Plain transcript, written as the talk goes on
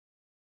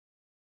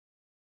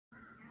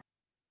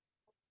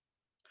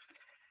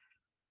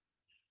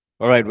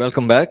All right,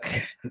 welcome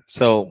back.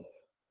 So,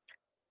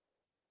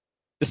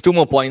 just two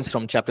more points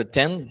from chapter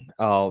 10.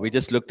 We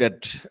just looked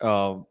at,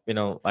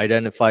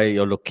 identify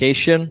your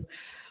location.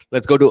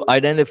 Let's go to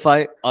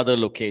identify other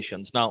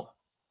locations. Now,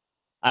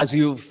 as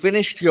you've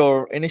finished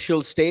your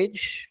initial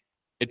stage,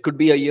 it could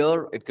be a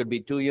year, it could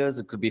be 2 years,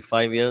 it could be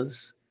 5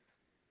 years.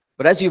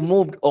 But as you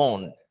moved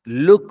on,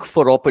 look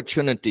for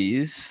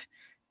opportunities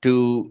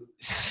to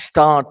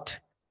start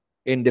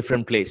in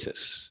different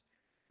places,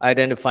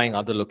 identifying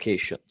other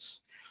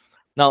locations.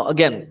 Now,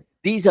 again,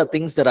 these are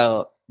things that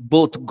are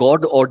both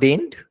God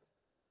ordained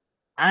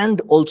and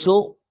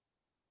also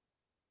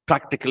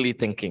practically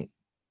thinking,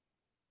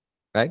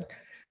 right?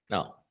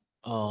 Now,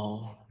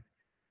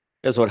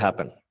 here's what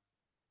happened.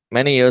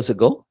 Many years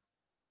ago,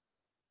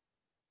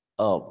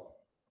 uh,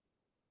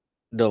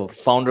 the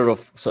founder of,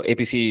 so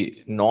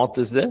APC North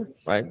is there,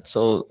 right?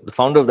 So the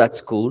founder of that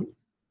school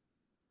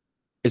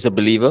is a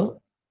believer,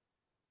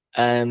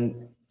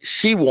 and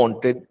she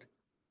wanted,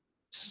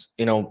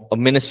 a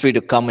ministry to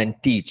come and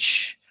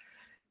teach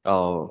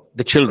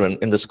the children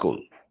in the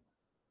school.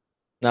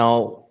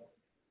 Now,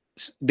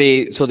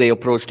 they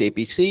approached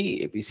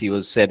APC. APC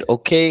was said,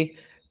 okay.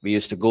 We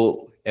used to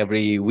go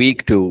every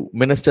week to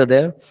minister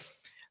there,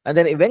 and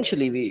then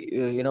eventually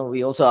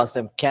we also asked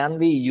them, can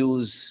we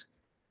use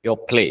your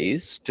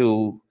place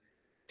to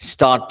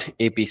start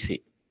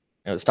APC,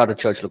 start a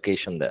church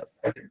location there,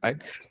 right?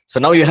 So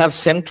now you have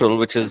Central,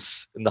 which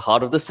is in the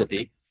heart of the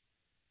city,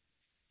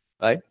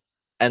 right?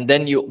 And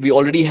then we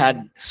already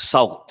had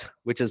South,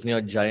 which is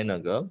near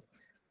Jayanagar,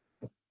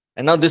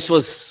 and now this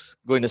was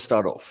going to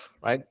start off,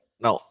 right?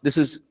 Now this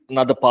is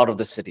another part of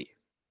the city,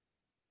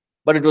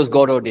 but it was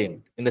God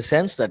ordained in the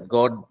sense that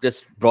God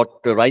just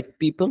brought the right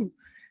people.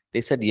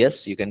 They said,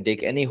 yes, you can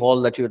take any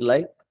hall that you'd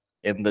like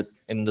in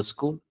the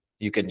school,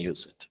 you can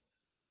use it.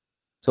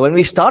 So when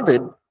we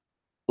started,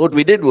 what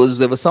we did was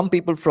there were some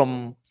people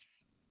from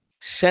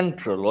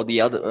Central or the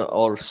other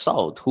or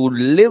South who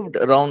lived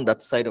around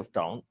that side of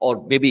town,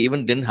 or maybe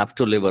even didn't have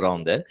to live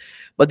around there,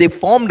 but they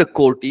formed a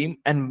core team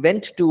and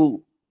went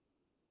to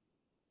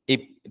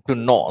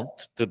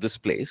North, to this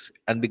place,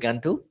 and began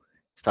to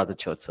start the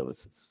church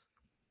services,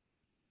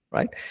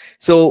 right?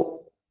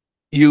 So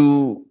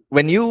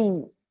when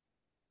you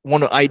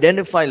want to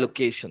identify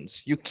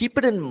locations, you keep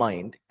it in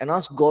mind and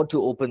ask God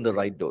to open the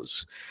right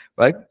doors,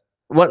 right?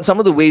 Some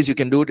of the ways you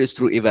can do it is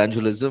through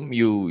evangelism.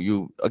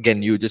 You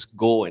just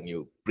go and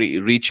you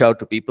reach out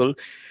to people,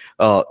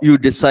 you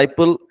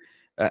disciple,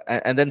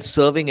 and then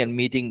serving and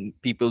meeting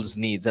people's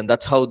needs, and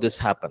that's how this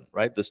happened,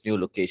 right? This new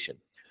location.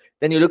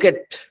 Then you look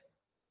at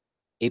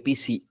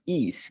APC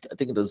East. I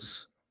think it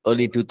was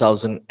early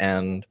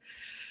 2010,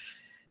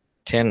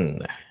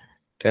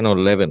 10 or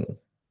 11.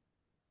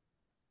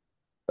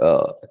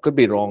 I could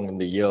be wrong in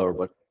the year,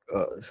 but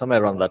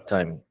somewhere around that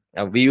time.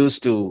 We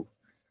used to,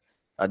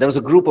 there was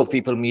a group of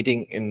people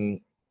meeting in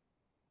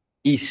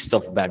east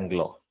of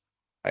Bangalore,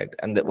 right?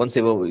 And once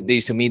they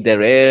used to meet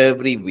there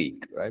every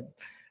week, right?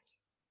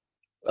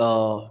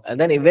 And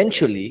then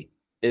eventually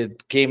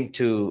it came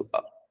to,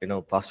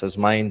 pastor's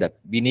mind that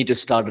we need to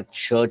start a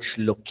church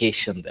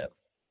location there.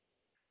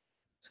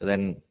 So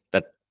then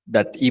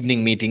that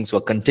evening meetings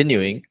were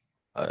continuing,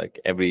 like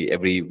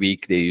every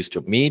week they used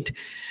to meet,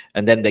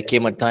 and then there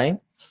came a time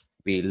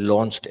we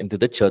launched into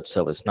the church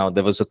service. Now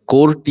there was a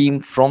core team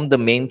from the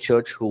main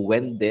church who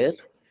went there,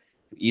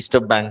 east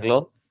of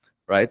Bangalore,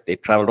 right? They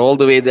traveled all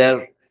the way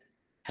there,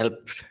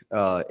 helped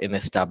in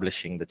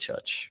establishing the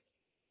church,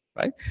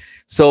 right?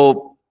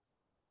 So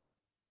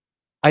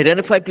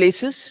identify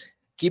places,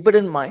 keep it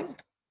in mind.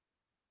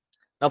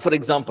 Now, for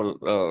example,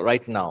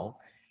 right now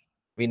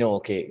we know,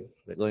 okay,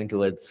 we're going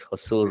towards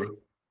Hosur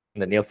in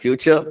the near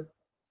future.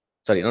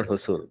 Sorry, not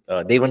Hosur,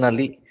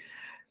 Devanali,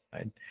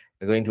 right?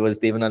 We're going towards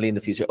Devanali in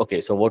the future.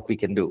 Okay, so what we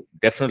can do?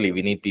 Definitely,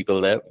 we need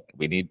people there.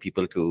 We need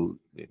people to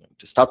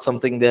start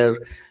something there.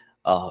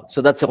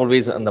 So that's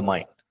always on the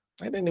mind,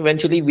 right? And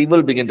eventually, we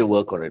will begin to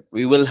work on it.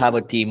 We will have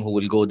a team who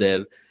will go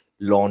there,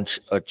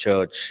 launch a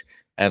church,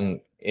 and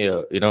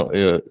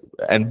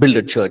and build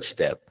a church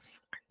there.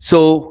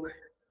 So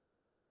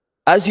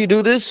as you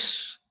do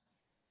this,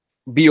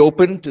 be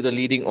open to the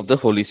leading of the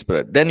Holy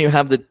Spirit. Then you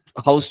have the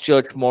house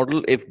church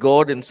model. If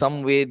God in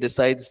some way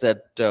decides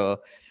that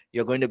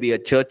you're going to be a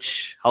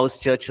church, house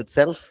church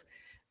itself,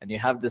 and you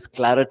have this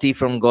clarity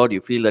from God, you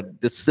feel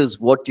that this is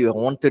what you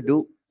want to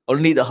do,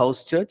 only the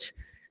house church,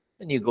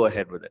 then you go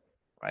ahead with it,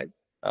 right?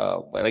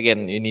 But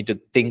again, you need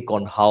to think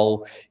on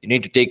how, you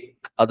need to take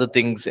other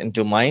things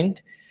into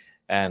mind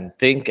and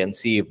think and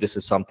see if this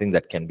is something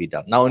that can be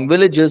done. Now in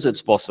villages,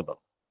 it's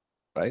possible,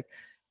 right?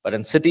 But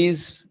in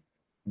cities,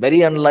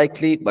 very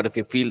unlikely. But if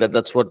you feel that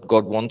that's what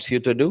God wants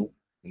you to do,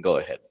 go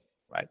ahead,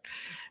 right?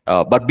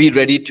 But be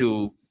ready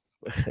to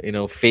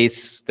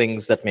face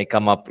things that may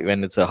come up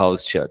when it's a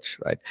house church,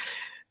 right?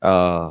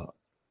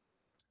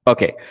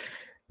 Okay,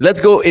 let's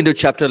go into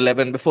chapter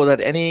 11. Before that,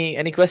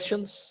 any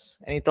questions,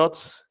 any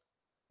thoughts?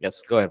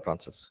 Yes, go ahead,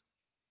 Francis.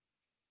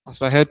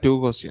 So I had two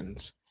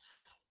questions.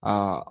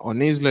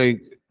 One is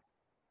like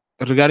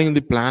regarding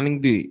the planning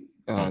the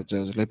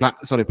church,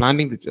 like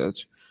planting the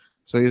church.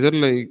 So is it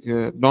like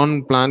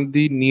don't plant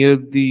the near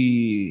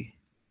the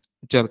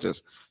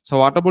churches? So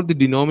what about the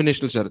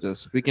denominational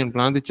churches? We can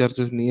plant the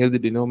churches near the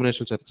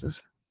denominational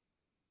churches.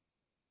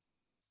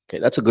 Okay,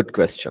 that's a good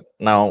question.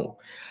 Now,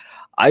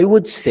 I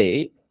would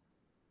say,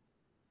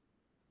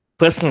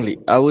 personally,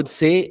 I would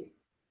say,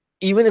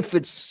 even if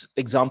it's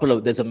example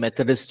of there's a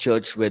Methodist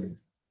church with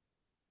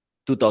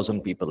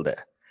 2,000 people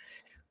there,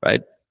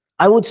 right?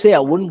 I would say I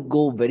wouldn't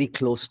go very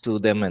close to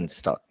them and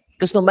start,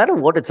 because no matter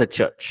what, it's a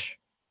church.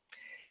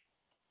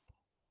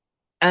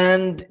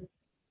 And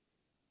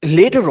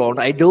later on,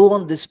 I don't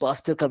want this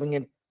pastor coming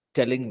and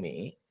telling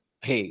me,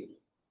 hey,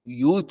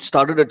 you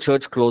started a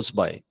church close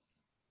by,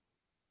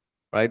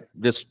 right?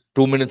 Just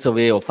 2 minutes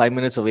away or 5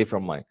 minutes away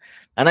from mine.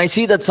 And I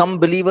see that some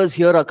believers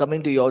here are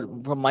coming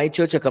to from my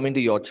church are coming to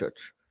your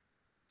church.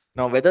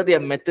 Now, whether they are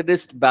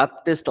Methodist,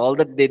 Baptist, all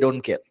that, they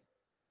don't care.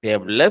 They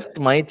have left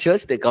my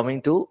church, they're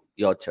coming to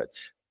your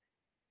church.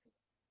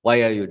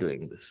 Why are you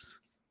doing this?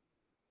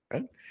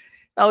 Right?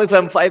 Now, if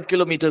I'm 5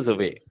 kilometers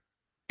away,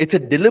 it's a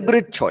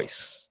deliberate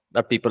choice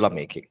that people are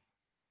making.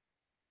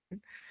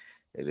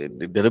 They're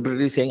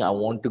deliberately saying, I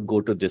want to go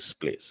to this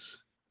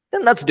place.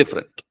 Then that's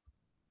different.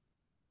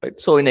 Right?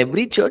 So in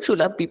every church, you'll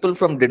have people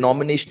from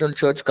denominational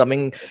church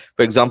coming.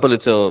 For example,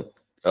 it's a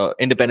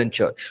independent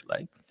church.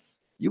 Like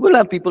you will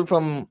have people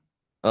from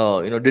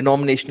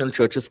denominational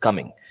churches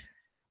coming.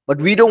 But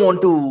we don't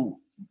want to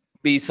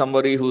be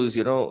somebody who's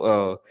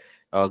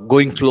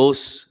going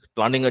close,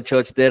 planting a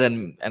church there,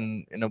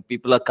 and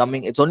people are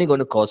coming. It's only going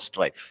to cause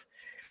strife.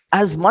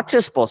 As much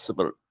as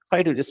possible,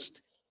 try to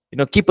just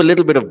keep a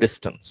little bit of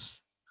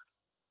distance.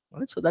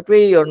 Right? So that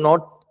way you're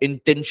not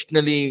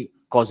intentionally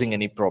causing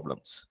any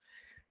problems.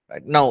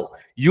 Right? Now,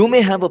 you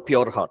may have a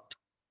pure heart.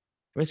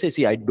 You may say,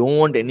 see, I don't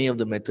want any of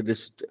the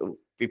Methodist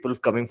people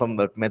coming from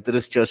the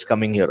Methodist church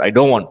coming here. I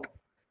don't want.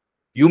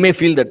 You may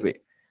feel that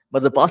way.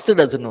 But the pastor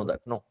doesn't know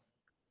that. No.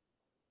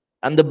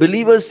 And the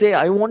believers say,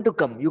 I want to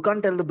come. You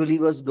can't tell the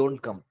believers, don't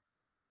come.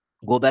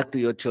 Go back to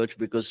your church,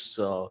 because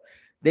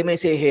they may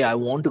say, hey, I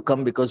want to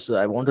come because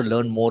I want to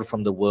learn more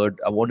from the word.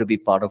 I want to be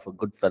part of a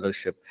good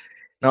fellowship.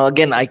 Now,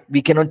 again,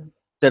 we cannot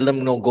tell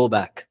them, no, go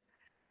back.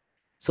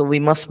 So we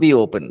must be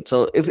open.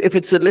 So if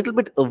it's a little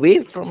bit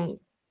away from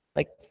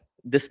like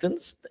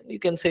distance, then you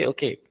can say,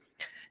 okay,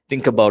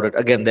 think about it.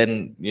 Again,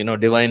 then,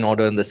 divine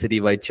order in the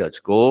citywide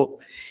church. Go,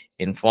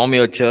 inform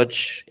your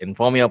church,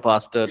 inform your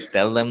pastor,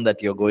 tell them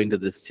that you're going to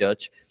this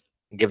church,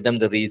 give them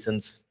the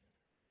reasons,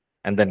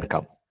 and then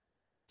come.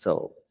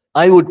 So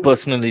I would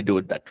personally do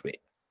it that way.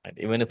 Right?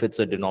 Even if it's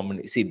a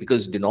denomination. See,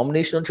 because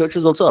denominational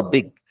churches also are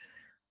big.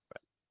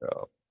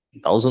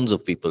 Thousands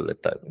of people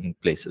in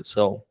places.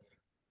 So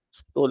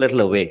go a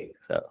little away,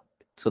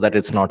 so that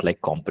it's not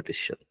like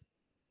competition.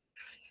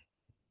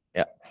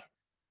 Yeah.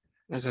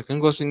 My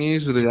second question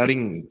is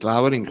regarding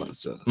traveling,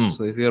 Pastor.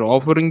 So if you're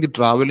offering the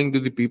traveling to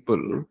the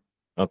people,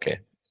 okay,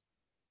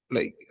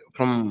 like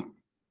from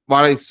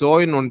what I saw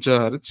in one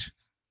church,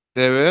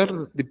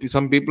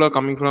 some people are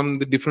coming from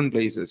the different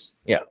places.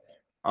 Yeah.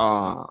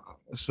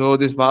 So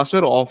this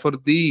pastor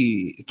offered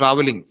the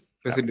traveling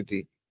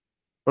facility.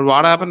 But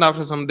what happened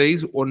after some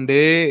days, one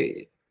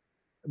day,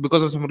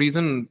 because of some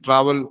reason,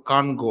 travel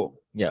can't go.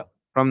 Yeah.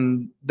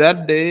 From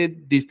that day,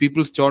 these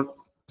people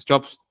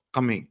stops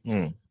coming.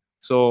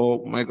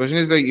 So my question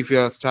is, like, if you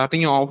are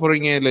starting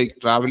offering a like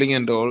traveling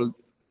and all,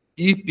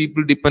 if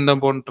people depend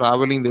upon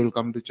traveling, they will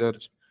come to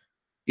church.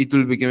 It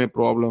will become a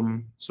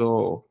problem.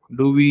 So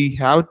do we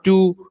have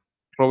to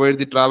provide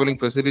the traveling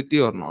facility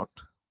or not?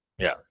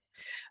 Yeah.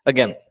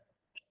 Again,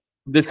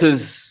 this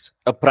is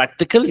a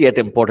practical yet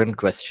important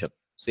question.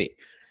 See,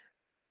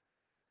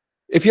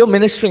 if you're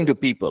ministering to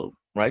people,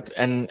 right,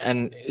 and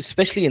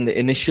especially in the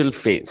initial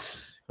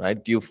phase,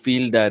 right, you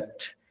feel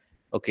that,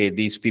 okay,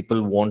 these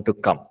people want to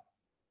come,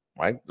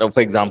 right? Now,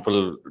 for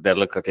example, they're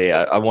like, okay,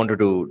 I wanted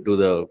to do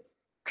the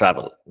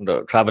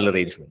travel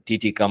arrangement.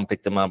 TT, come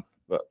pick them up,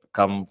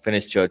 come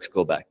finish church,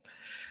 go back.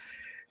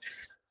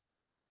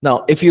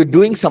 Now, if you're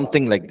doing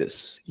something like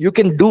this, you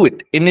can do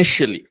it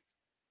initially,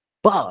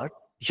 but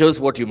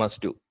here's what you must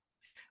do.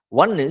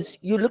 One is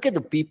you look at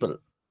the people,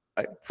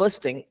 right?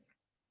 First thing,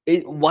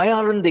 why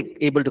aren't they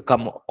able to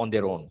come on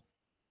their own?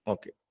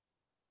 Okay.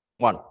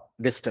 1,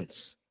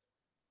 distance.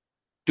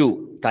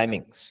 2,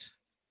 timings.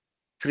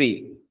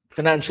 3,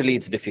 financially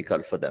it's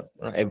difficult for them.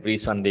 Every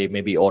Sunday,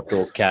 maybe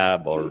auto,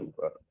 cab, or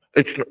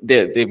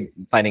they're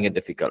finding it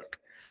difficult.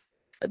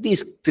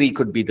 These 3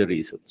 could be the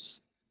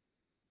reasons.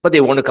 But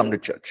they want to come to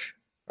church,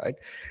 right?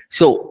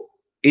 So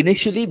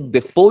initially,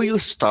 before you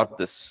start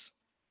this,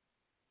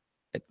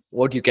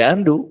 what you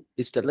can do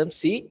is tell them,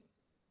 see,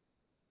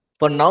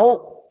 for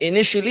now,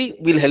 initially,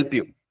 we'll help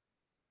you,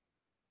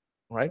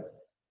 right?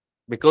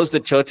 Because the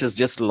church is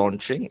just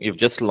launching, you've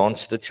just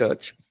launched the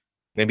church.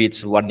 Maybe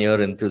it's 1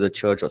 year into the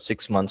church or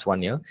 6 months,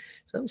 1 year.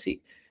 So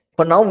see,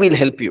 for now, we'll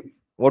help you.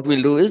 What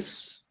we'll do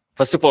is,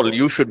 first of all,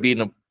 you should be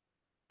in a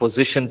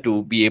position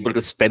to be able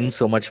to spend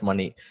so much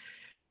money.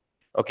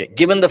 Okay,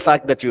 given the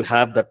fact that you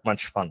have that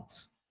much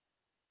funds,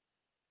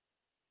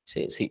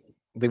 see,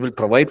 We will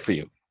provide for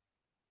you.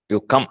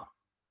 You come.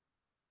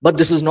 But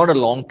this is not a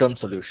long-term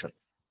solution.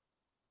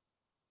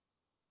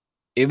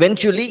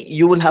 Eventually,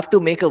 you will have to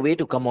make a way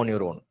to come on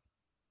your own.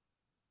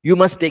 You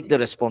must take the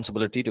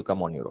responsibility to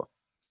come on your own.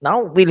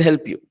 Now we'll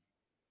help you,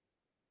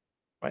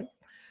 right?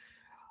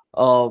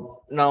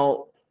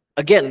 Now,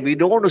 again, we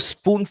don't want to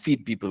spoon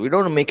feed people. We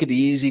don't want to make it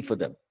easy for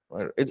them.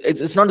 Right?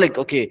 It's not like,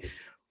 okay,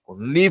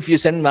 only if you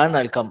send man,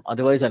 I'll come.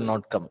 Otherwise, I'll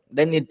not come.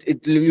 Then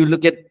you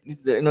look at,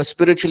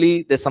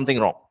 spiritually, there's something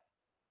wrong.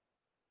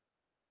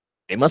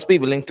 They must be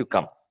willing to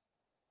come,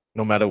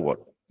 no matter what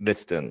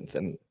distance.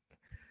 And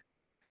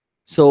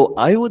so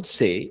I would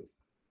say,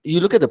 you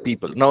look at the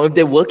people. Now, if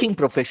they're working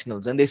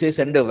professionals and they say,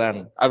 send a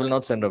van, I will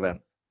not send a van.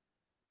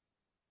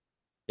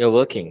 You're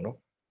working, no?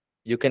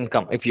 You can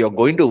come. If you're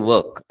going to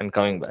work and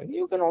coming back,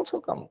 you can also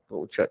come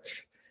to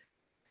church.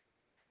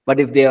 But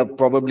if they are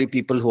probably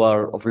people who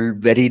are of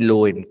very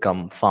low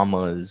income,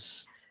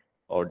 farmers,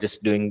 or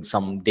just doing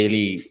some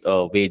daily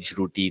wage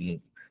routine,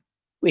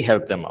 we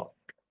help them out.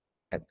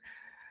 And,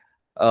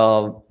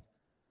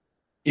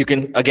 you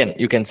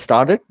can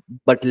start it,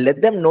 but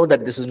let them know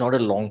that this is not a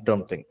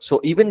long-term thing.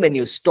 So even when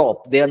you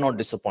stop, they are not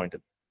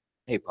disappointed.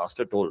 Hey,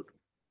 pastor told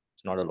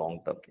it's not a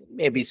long-term thing,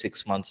 maybe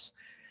 6 months.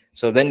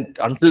 So then,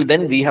 until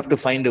then, we have to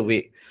find a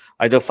way.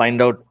 Either find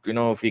out,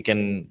 if we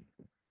can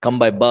come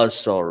by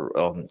bus, or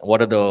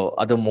what are the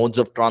other modes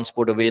of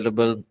transport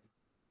available,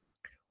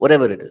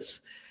 whatever it is,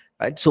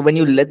 right? So when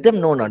you let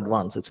them know in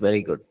advance, it's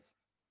very good,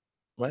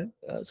 right?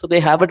 So they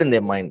have it in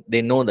their mind.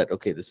 They know that,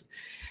 okay, this.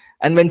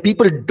 And when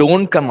people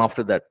don't come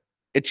after that,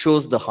 it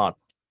shows the heart.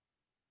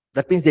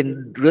 That means they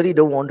really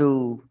don't want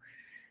to.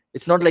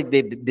 It's not like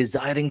they're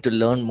desiring to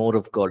learn more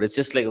of God. It's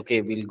just like,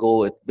 okay, we'll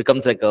go. It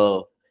becomes like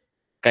a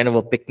kind of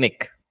a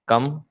picnic.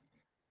 Come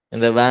in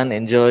the van,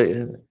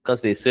 enjoy,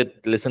 because they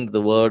sit, listen to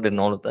the word and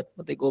all of that,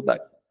 but they go back.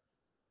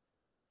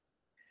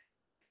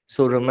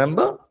 So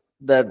remember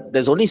that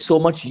there's only so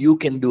much you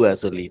can do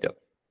as a leader,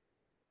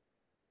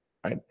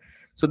 right?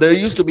 So there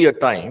used to be a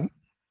time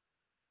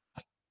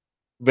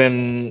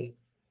when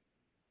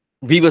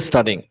we were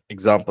studying,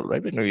 example,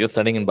 right? When we were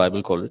studying in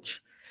Bible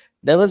college,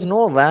 there was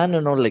no van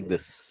and all like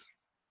this.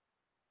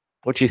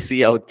 What you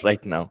see out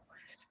right now,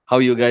 how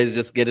you guys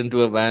just get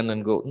into a van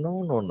and go.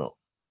 No, no, no.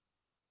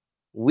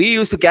 We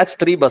used to catch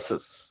 3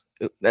 buses.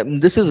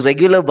 And this is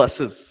regular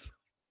buses.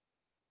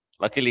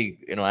 Luckily,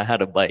 I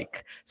had a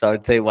bike, so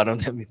I'd say one of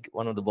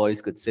the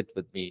boys could sit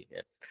with me.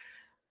 Yeah.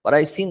 But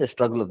I've seen the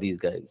struggle of these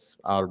guys,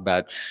 our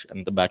batch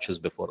and the batches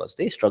before us.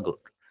 They struggled.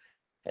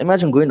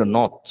 Imagine going to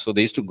north. So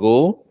they used to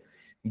go,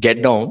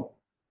 get down,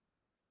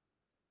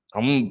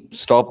 come,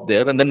 stop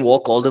there, and then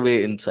walk all the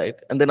way inside.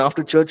 And then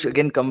after church,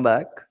 again come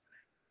back,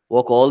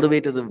 walk all the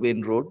way to the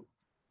main road,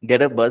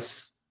 get a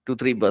bus, 2,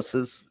 3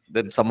 buses,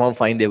 then somehow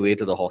find their way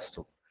to the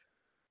hostel.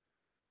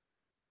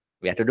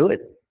 We had to do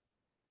it.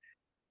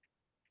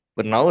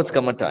 But now it's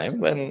come a time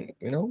when,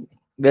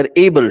 we're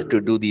able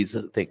to do these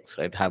things,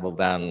 right? Have a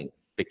van,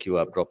 pick you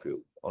up, drop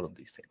you, all of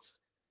these things.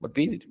 But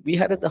we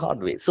had it the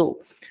hard way. So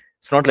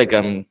it's not like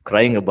I'm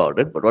crying about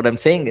it, but what I'm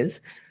saying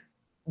is,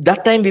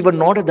 that time we were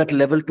not at that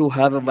level to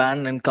have a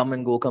van and come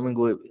and go, come and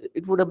go.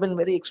 It would have been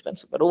very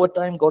expensive. But over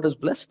time, God has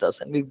blessed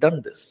us and we've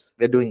done this.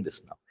 We're doing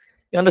this now.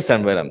 You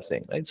understand what I'm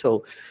saying, right?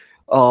 So,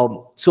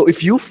 so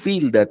if you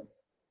feel that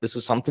this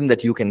is something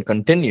that you can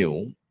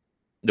continue,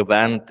 the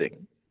van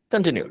thing,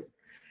 continue.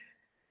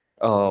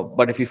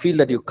 But if you feel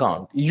that you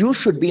can't, you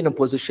should be in a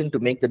position to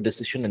make the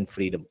decision in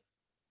freedom.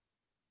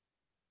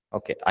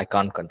 Okay, I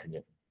can't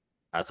continue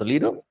as a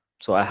leader,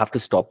 so I have to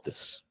stop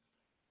this.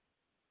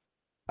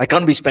 I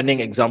can't be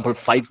spending, example,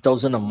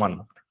 5,000 a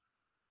month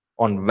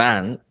on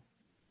van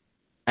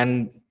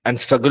and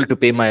struggle to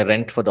pay my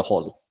rent for the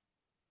hall.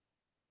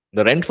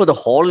 The rent for the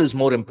hall is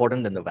more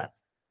important than the van.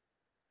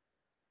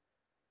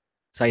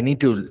 So I need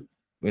to,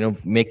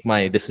 make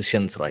my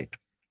decisions right.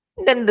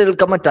 Then there will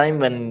come a time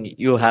when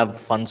you have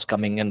funds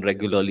coming in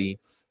regularly.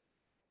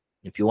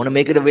 If you want to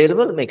make it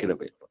available, make it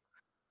available.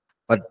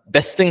 But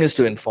best thing is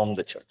to inform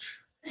the church.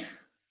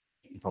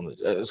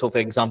 So for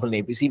example,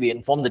 in APC, we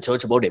inform the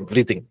church about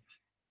everything.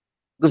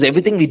 Because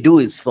everything we do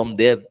is from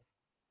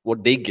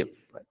what they give.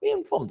 Right? We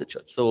inform the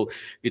church. So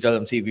we tell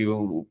them, see, we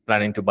were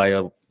planning to buy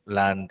a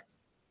land,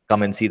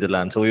 come and see the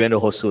land. So we went to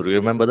Hosur. You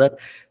remember that?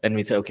 Then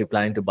we said, okay,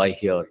 planning to buy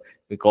here.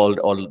 We called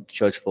all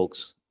church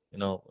folks, in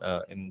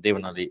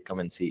Devanali, come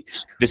and see.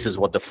 This is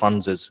what the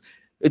funds is.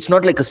 It's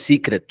not like a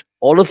secret.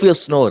 All of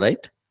us know,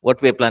 right?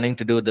 What we're planning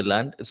to do with the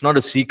land. It's not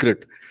a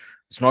secret.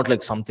 It's not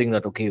like something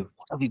that, okay,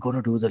 what are we going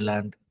to do with the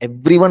land?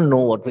 Everyone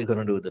know what we're going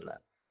to do with the land.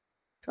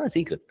 It's not a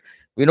secret.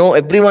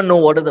 Everyone know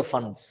what are the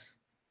funds.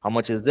 How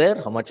much is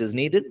there? How much is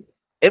needed?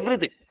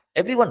 Everything.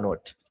 Everyone know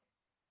it.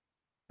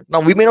 Now,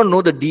 we may not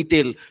know the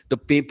detail, the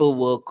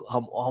paperwork,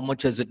 how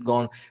much has it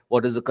gone,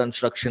 what is the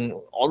construction,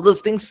 all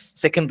those things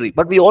secondary.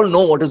 But we all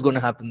know what is going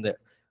to happen there.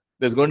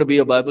 There's going to be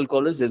a Bible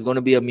college. There's going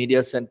to be a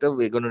media center.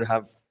 We're going to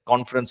have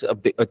conference,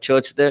 a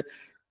church there.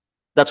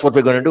 That's what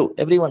we're going to do.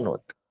 Everyone know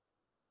it.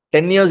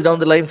 10 years down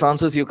the line,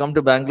 Francis, you come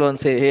to Bangalore and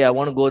say, hey, I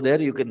want to go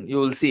there. You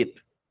will see it.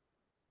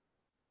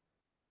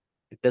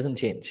 It doesn't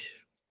change,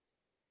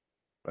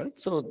 right?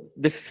 So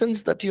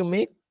decisions that you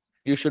make,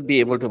 you should be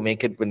able to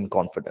make it with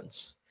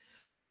confidence,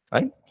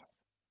 right?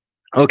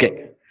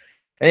 Okay.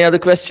 Any other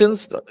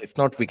questions? If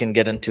not, we can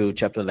get into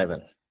chapter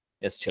 11.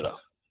 Yes, Chira.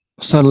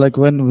 So like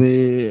when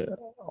we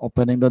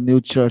opening the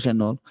new church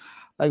and all,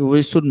 like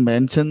we should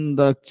mention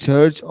the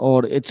church,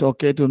 or it's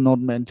okay to not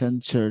mention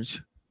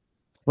church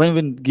when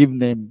we give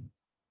name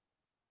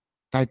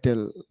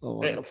title,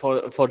 or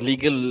For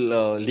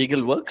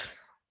legal work.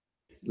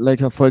 like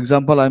for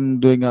example, I'm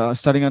doing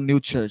starting a new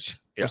church,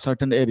 Yeah. a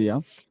certain area,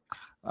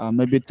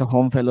 maybe it's a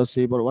home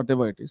fellowship or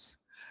whatever it is.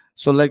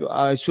 So like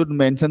I should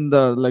mention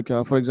the like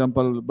for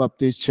example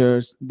Baptist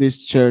church,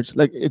 this church,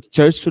 like its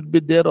church should be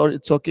there, or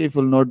it's okay if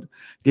we'll not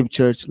give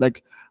church,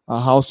 like a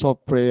house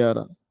of prayer,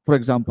 for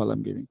example,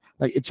 I'm giving,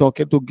 like it's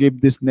okay to give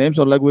these names,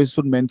 or like we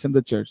should mention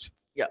the church.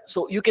 Yeah.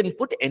 So you can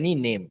put any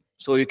name.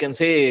 So you can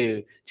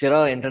say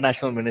Chira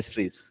International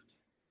Ministries,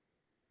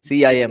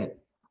 CIM.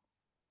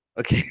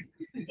 Okay.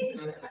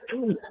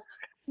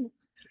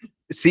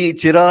 See,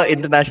 Chira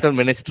International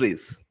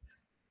Ministries.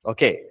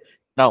 Okay.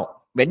 Now,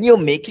 when you're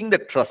making the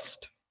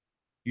trust,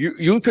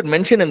 you should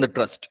mention in the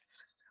trust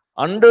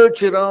under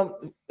Chira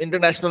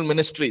International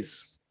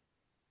Ministries.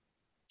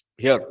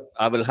 Here,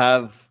 I will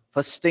have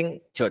first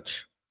thing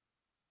church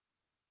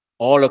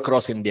all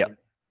across India,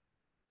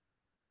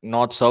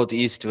 north, south,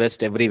 east,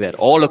 west, everywhere,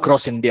 all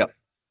across India.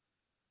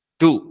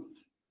 Two,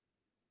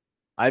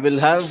 I will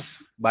have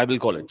Bible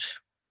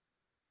College.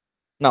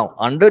 Now,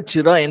 under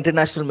Chira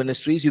International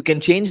Ministries, you can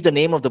change the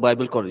name of the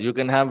Bible College. You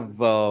can have,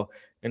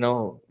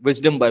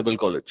 Wisdom Bible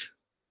College.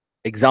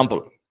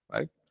 Example,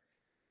 right?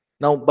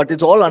 Now, but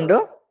it's all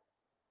under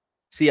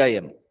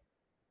CIM.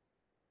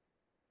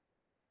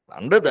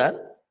 Under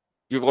that,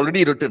 you've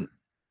already written.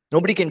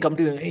 Nobody can come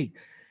to you, hey,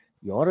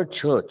 you're a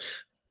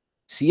church.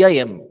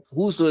 CIM,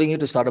 who's doing you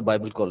to start a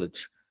Bible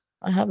college?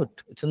 I have it.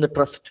 It's in the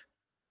trust.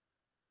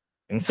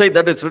 Inside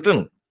that, it's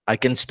written, I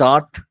can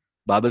start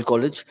Bible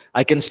college.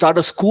 I can start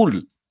a school,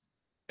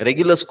 a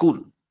regular school.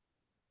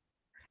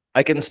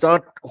 I can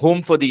start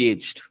home for the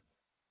aged,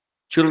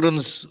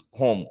 children's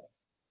home,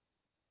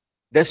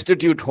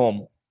 destitute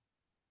home.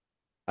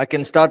 I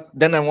can start,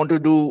 then I want to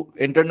do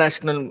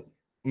international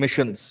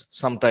missions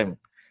sometime.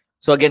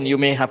 So again, you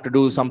may have to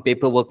do some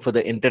paperwork for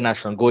the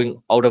international,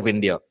 going out of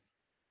India.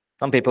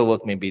 Some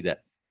paperwork may be there,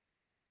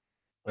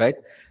 right?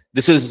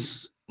 This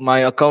is my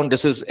account.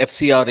 This is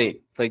FCRA.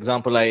 For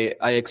example, I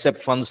accept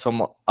funds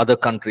from other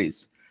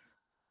countries,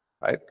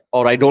 right?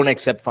 Or I don't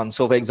accept funds.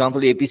 So for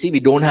example, APC, we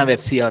don't have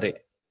FCRA.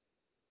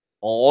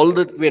 All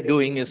that we're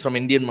doing is from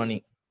Indian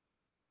money.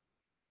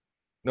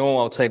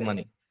 No outside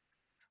money.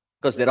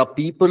 Because there are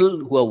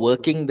people who are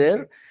working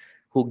there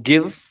who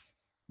give,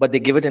 but they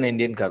give it in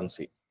Indian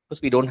currency.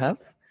 Because we don't have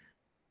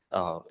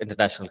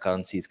international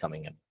currencies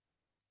coming in.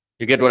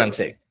 You get what I'm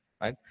saying,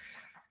 right?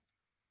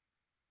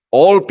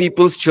 All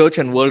People's Church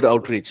and World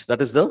Outreach.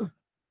 That is the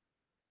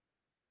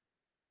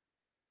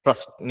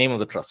trust, name of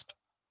the trust.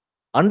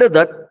 Under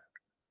that,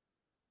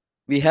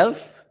 we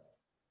have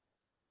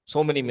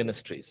so many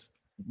ministries.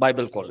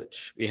 Bible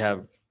College. We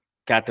have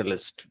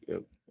Catalyst.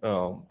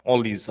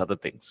 All these other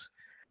things.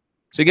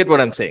 So you get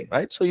what I'm saying,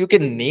 right? So you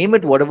can name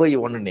it whatever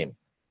you want to name.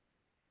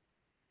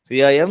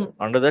 CIM,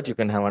 under that you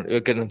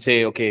can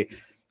say, okay,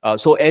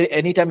 so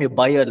anytime you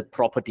buy a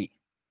property,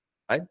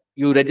 right,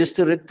 you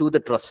register it to the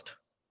trust,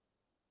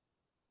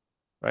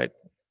 right?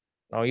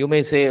 Now you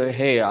may say,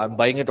 hey, I'm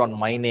buying it on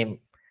my name.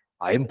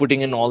 I'm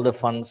putting in all the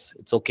funds.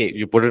 It's okay.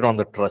 You put it on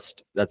the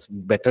trust. That's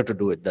better to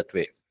do it that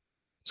way.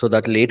 So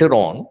that later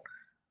on,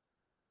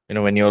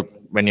 when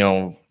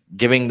you're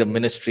giving the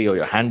ministry, or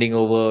you're handing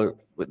over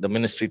the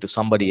ministry to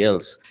somebody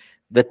else,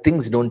 the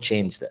things don't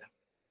change there.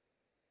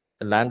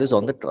 The land is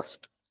on the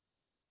trust,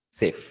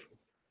 safe.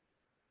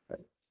 Right?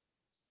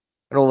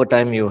 And over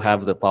time, you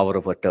have the power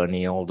of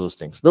attorney, all those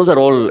things. Those are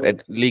all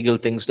legal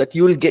things that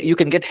you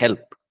can get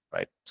help,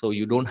 right? So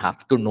you don't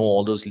have to know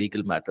all those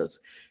legal matters.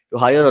 You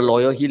hire a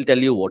lawyer, he'll tell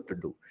you what to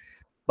do.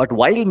 But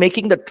while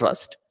making the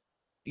trust,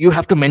 you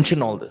have to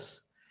mention all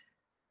this.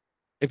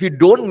 If you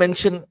don't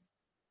mention,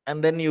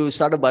 and then you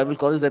start a Bible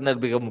college, then that'll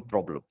become a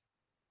problem.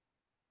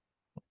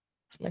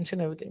 Just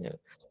mention everything.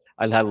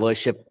 I'll have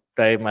worship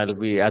time. I'll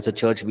be, as a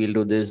church, we'll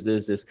do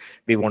this.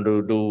 We want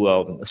to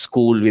do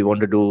school. We want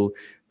to do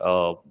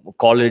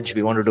college.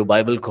 We want to do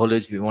Bible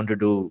college. We want to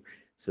do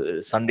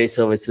Sunday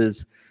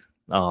services.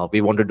 We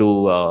want to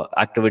do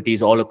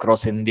activities all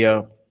across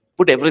India.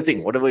 Put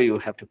everything, whatever you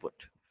have to put.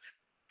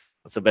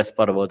 That's the best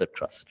part about the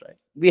trust, right?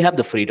 We have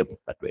the freedom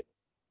that way.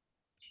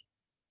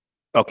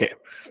 Okay.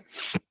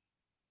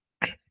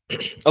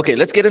 Okay,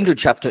 let's get into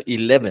chapter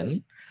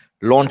 11,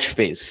 launch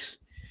phase.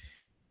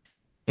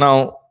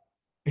 Now,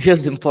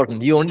 here's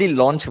important. You only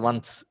launch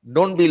once.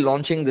 Don't be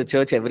launching the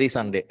church every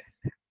Sunday.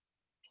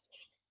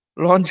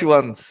 Launch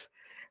once,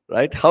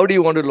 right? How do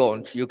you want to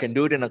launch? You can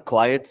do it in a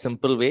quiet,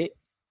 simple way,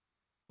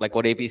 like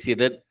what APC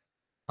did.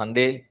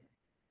 Sunday,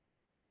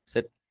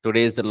 said,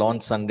 today is the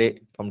launch Sunday.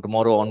 From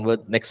tomorrow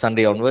onward, next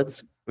Sunday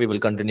onwards, we will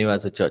continue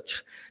as a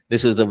church.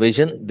 This is the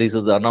vision. These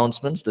are the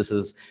announcements. This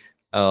is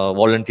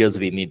volunteers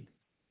we need.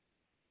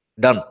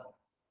 Done.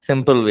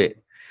 Simple way.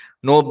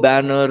 No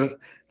banner,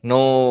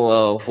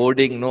 no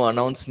hoarding, no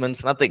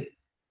announcements, nothing.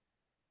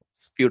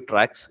 Few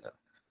tracks.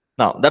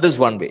 Now, that is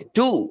one way.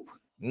 Two,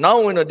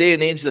 now in a day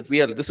and age that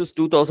we are, this is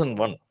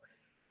 2001.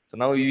 So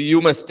now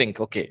you must think,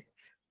 okay,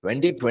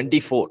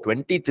 2024,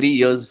 23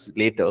 years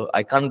later,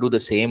 I can't do the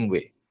same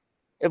way.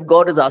 If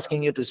God is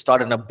asking you to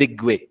start in a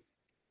big way,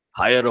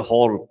 hire a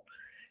hall,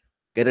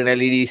 get an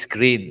LED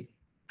screen,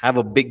 have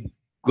a big,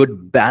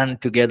 good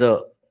band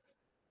together,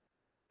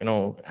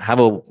 have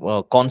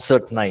a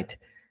concert night,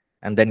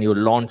 and then you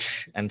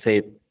launch and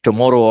say,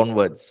 tomorrow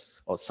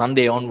onwards or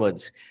Sunday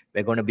onwards,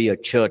 we're going to be a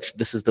church.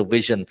 This is the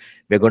vision.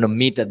 We're going to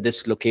meet at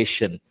this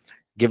location.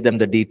 Give them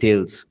the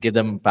details. Give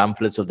them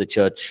pamphlets of the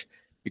church.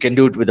 You can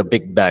do it with a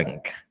big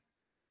bang,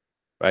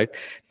 right?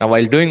 Now,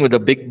 while doing with a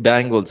big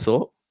bang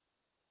also,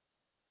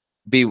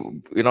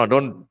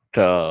 don't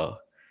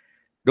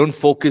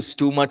focus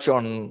too much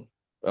on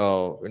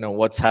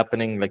what's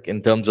happening, like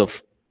in terms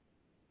of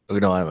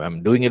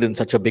I'm doing it in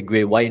such a big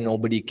way, why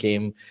nobody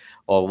came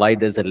or why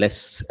there's a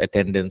less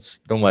attendance.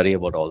 Don't worry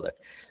about all that.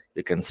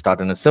 You can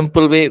start in a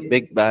simple way,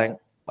 big bang,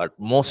 but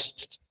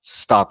most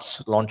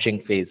starts, launching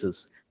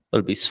phases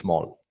will be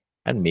small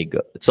and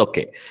meager. It's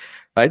okay,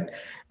 right?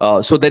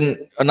 So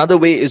then another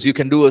way is you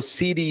can do a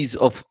series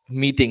of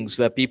meetings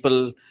where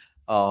people,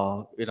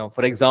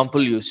 for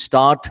example, you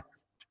start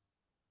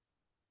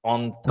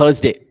on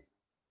Thursday,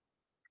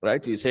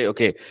 right? You say,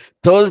 okay,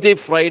 Thursday,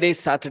 Friday,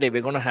 Saturday,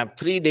 we're going to have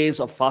 3 days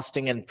of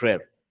fasting and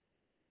prayer.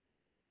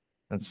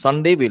 And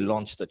Sunday, we'll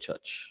launch the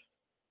church.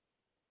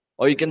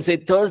 Or you can say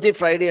Thursday,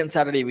 Friday, and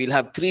Saturday, we'll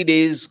have 3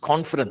 days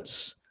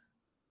conference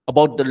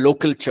about the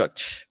local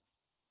church.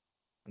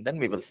 And then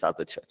we will start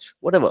the church.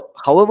 Whatever,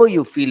 however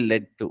you feel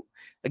led to.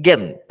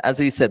 Again, as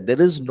we said,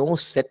 there is no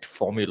set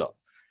formula.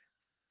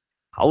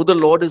 How the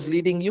Lord is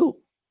leading you,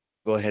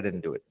 go ahead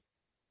and do it.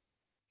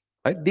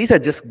 Right? These are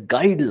just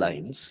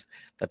guidelines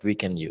that we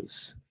can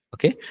use.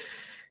 Okay.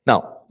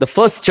 Now, the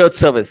first church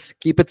service,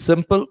 keep it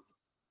simple.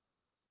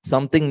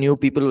 Something new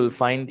people will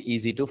find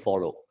easy to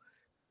follow.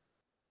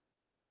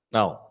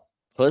 Now,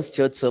 first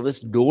church service,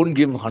 don't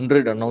give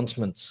 100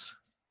 announcements.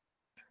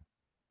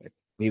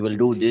 We will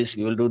do this,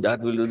 we will do that,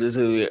 we'll do this.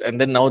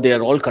 And then now they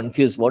are all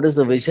confused. What is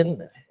the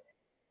vision?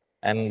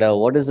 And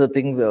what is the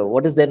thing?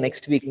 What is there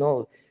next week?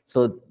 No.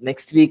 So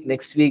next week,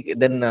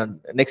 then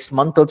next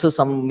month also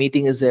some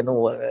meeting is there.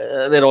 No,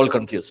 they're all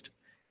confused.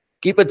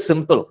 Keep it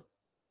simple.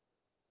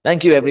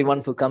 Thank you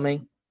everyone for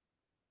coming.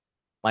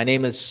 My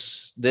name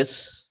is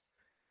this.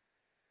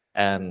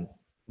 And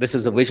this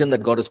is a vision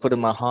that God has put in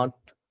my heart.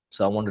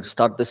 So I wanted to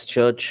start this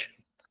church.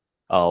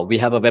 We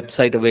have a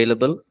website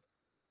available.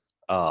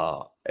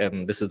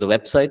 And this is the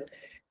website.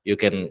 You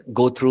can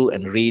go through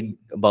and read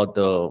about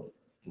the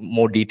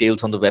more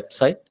details on the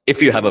website,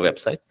 if you have a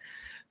website.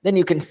 Then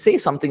you can say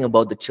something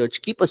about the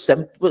church. Keep a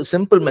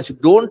simple message.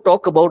 Don't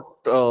talk about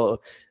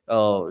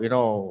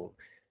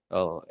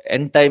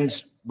end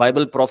times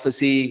Bible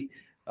prophecy,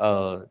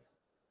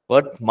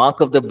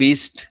 mark of the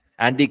beast,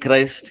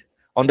 Antichrist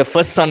on the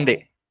first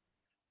Sunday.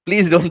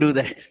 Please don't do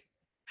that.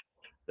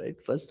 Right?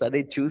 First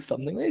Sunday, choose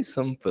something very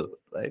simple,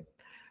 right?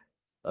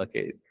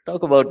 Okay,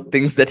 talk about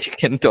things that you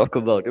can talk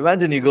about.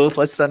 Imagine you go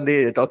first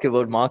Sunday, you talk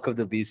about mark of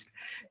the beast.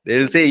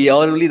 They'll say,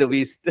 you're only the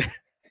beast.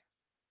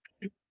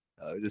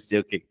 I'm just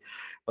joking.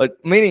 But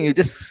meaning you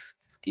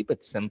just keep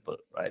it simple,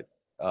 right?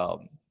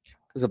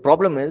 Because the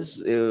problem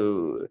is,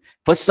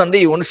 first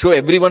Sunday, you want to show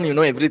everyone you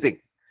know everything.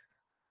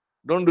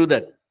 Don't do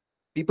that.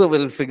 People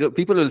will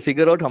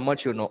figure out how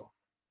much you know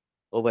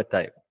over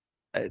time.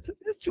 Right? So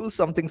just choose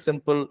something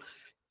simple,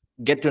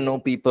 get to know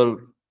people.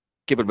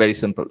 Keep it very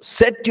simple.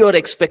 Set your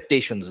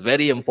expectations.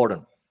 Very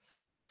important.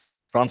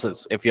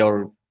 Francis, if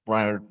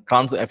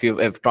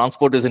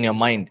transport is in your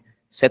mind,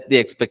 set the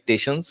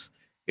expectations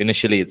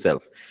initially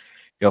itself.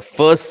 Your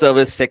first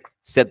service,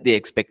 set the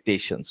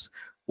expectations,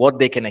 what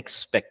they can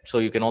expect. So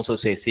you can also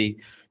say, see,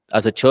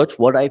 as a church,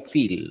 what I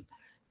feel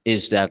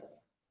is that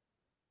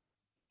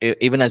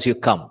even as you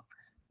come,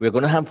 we're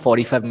going to have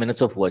 45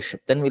 minutes of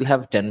worship. Then we'll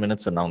have 10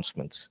 minutes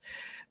announcements.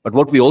 But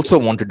what we also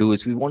want to do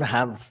is we want to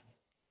have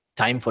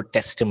time for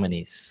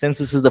testimonies. Since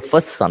this is the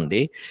first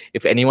Sunday,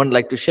 if anyone would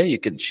like to share, you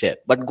can share.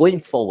 But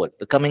going forward,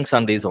 the coming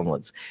Sundays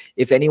onwards,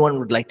 if anyone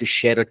would like to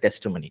share a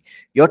testimony,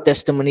 your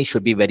testimony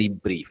should be very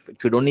brief.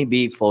 It should only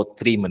be for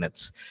 3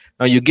 minutes.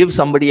 Now, you give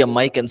somebody a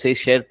mic and say,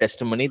 share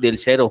testimony, they'll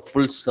share a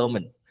full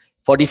sermon,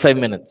 45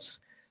 minutes.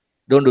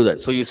 Don't do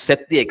that. So you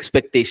set the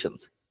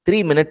expectations.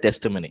 3-minute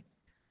testimony,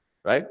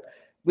 right?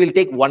 We'll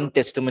take one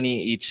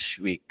testimony each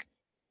week.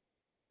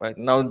 Right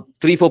now,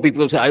 3-4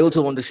 people say, I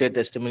also want to share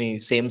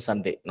testimony same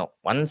Sunday. No,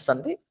 one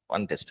Sunday,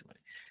 one testimony.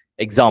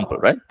 Example,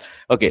 right?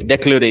 Okay,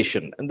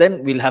 declaration. And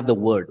then we'll have the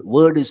word.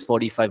 Word is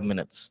 45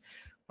 minutes,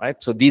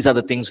 right? So these are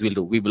the things we'll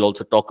do. We will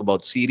also talk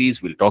about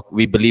series.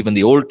 We believe in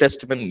the Old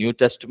Testament, New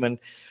Testament,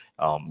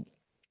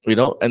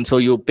 and so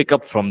you pick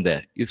up from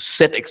there. You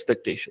set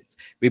expectations.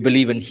 We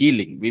believe in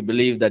healing. We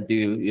believe that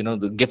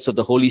the gifts of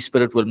the Holy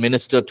Spirit will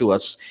minister to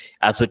us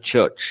as a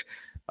church.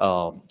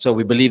 So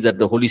we believe that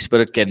the Holy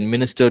Spirit can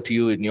minister to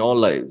you in your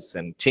lives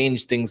and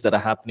change things that are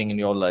happening in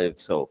your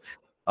lives. So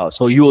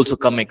you also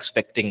come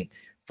expecting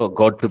for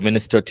God to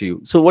minister to you.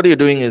 So what you're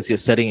doing is you're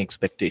setting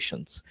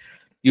expectations.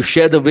 You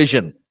share the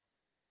vision.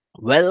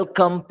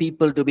 Welcome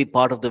people to be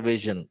part of the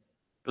vision.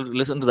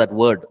 Listen to that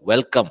word,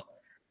 welcome.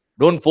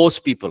 Don't force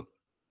people.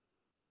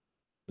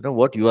 You know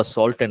what? You are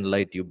salt and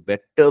light. You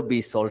better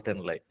be salt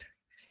and light.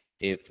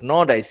 If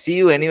not, I see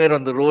you anywhere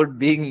on the road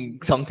being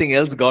something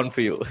else gone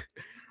for you.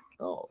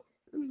 No.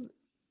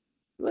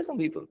 Welcome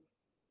people.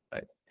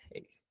 Right?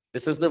 Hey,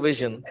 this is the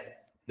vision.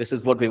 This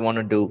is what we want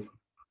to do.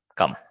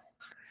 Come.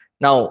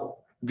 Now,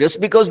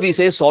 just because we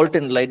say salt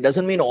and light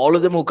doesn't mean all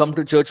of them who come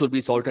to church will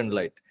be salt and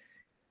light.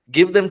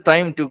 Give them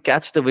time to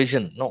catch the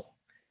vision. No.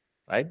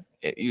 Right?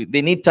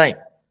 They need time.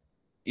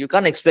 You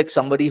can't expect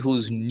somebody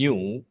who's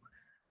new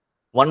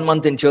 1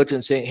 month in church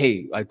and say,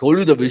 hey, I told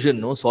you the vision,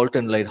 no, salt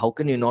and light. How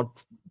can you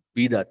not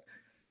be that?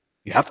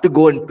 You have to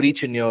go and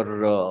preach in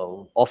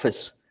your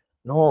office.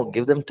 No,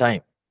 give them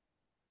time.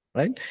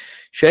 Right?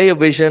 Share your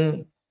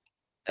vision,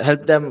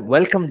 help them,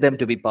 welcome them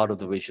to be part of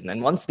the vision.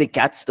 And once they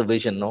catch the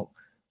vision, no,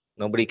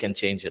 nobody can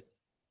change it.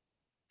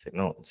 Say,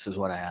 no, this is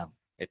what I am.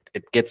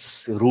 It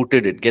gets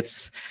rooted, it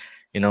gets,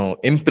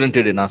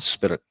 imprinted in our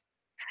spirit.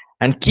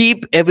 And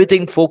keep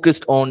everything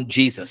focused on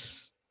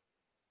Jesus.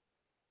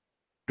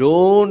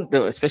 Don't,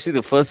 especially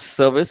the first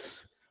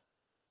service,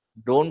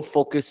 don't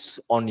focus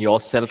on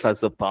yourself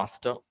as a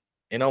pastor.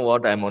 You know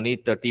what? I'm only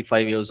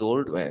 35 years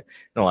old.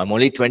 No, I'm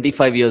only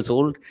 25 years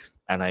old.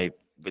 And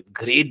with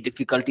great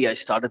difficulty, I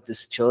started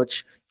this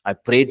church. I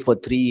prayed for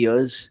 3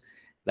 years.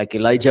 Like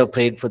Elijah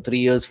prayed for 3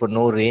 years for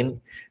no rain.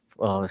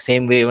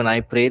 Same way when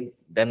I prayed,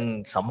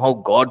 then somehow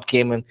God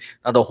came in.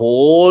 Now the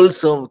whole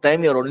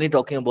time you're only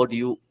talking about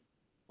you.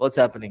 What's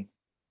happening?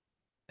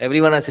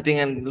 Everyone are sitting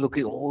and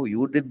looking, oh,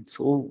 you did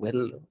so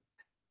well.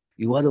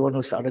 You are the one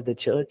who started the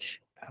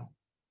church.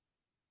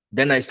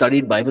 Then I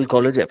studied Bible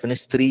college. I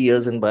finished 3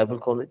 years in Bible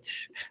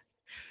college.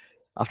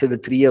 After the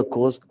 3-year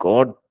course,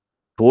 God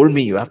told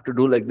me you have to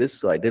do like this.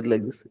 So I did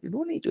like this. You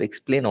don't need to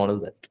explain all of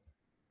that.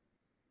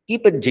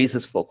 Keep it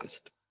Jesus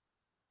focused.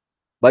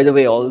 By the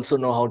way, I also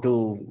know how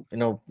to,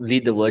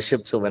 lead the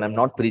worship. So when I'm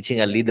not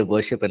preaching, I'll lead the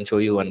worship and show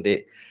you one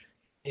day.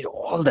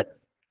 All that.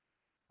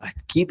 Right?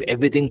 Keep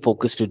everything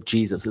focused to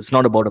Jesus. It's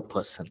not about a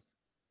person.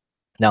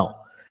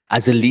 Now,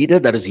 as a leader,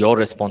 that is your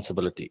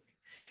responsibility.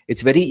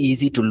 It's very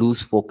easy to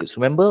lose focus.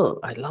 Remember,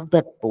 I love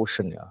that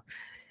portion. Yeah.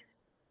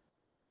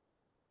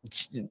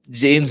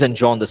 James and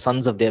John, the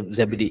sons of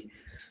Zebedee,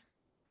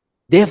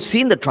 they have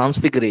seen the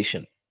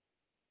transfiguration.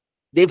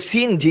 They've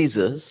seen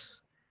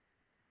Jesus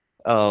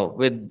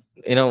with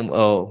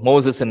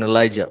Moses and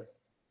Elijah.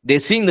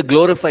 They've seen the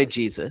glorified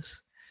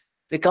Jesus.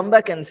 They come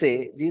back and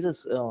say,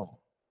 Jesus,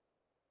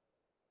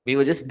 we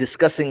were just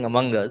discussing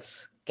among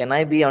us, can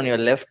I be on your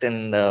left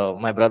and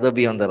my brother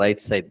be on the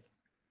right side?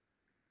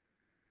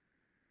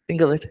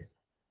 Think of it.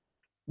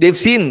 They've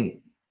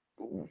seen,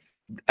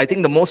 I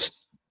think, the most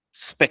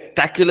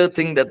spectacular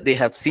thing that they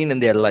have seen in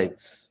their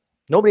lives.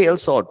 Nobody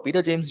else saw it.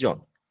 Peter, James,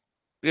 John.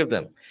 3 of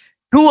them.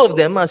 2 of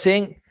them are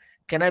saying,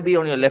 can I be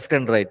on your left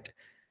and right?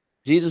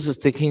 Jesus is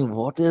thinking,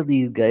 what are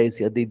these guys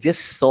here? They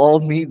just saw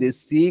me. They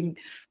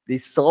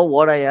saw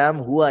what I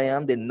am, who I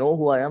am. They know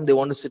who I am. They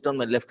want to sit on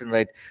my left and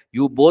right.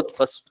 You both,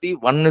 firstly,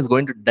 one is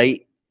going to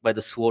die by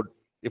the sword.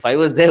 If I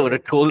was there, I would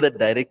have told that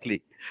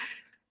directly.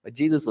 But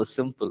Jesus was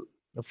simple.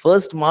 The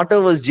first martyr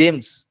was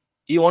James.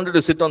 He wanted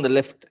to sit on the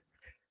left.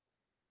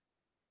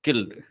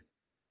 Killed.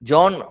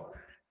 John,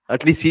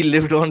 at least he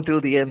lived on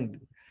till the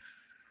end.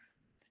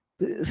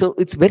 So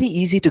it's very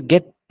easy to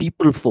get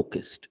people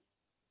focused.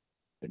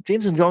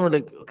 James and John were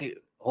like, okay,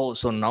 oh,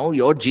 so now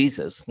you're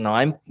Jesus. Now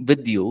I'm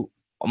with you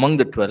among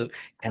the 12.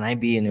 Can I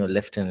be in your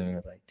left and in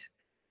your right?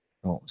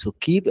 No. So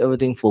keep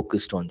everything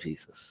focused on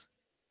Jesus.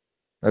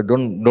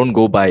 Don't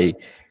go by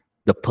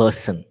the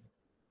person.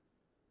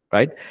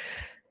 Right?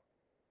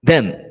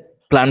 Then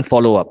plan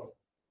follow-up.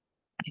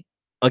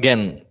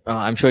 Again,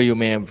 I'm sure you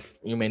may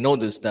know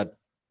this, that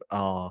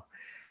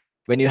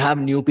when you have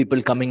new people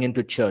coming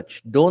into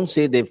church, don't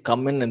say they've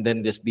come in and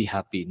then just be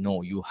happy.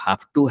 No, you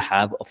have to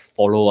have a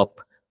follow-up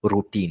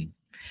routine.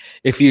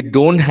 If you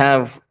don't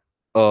have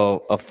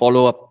a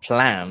follow-up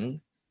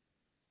plan,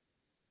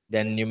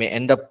 then you may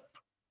end up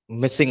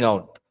missing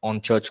out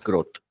on church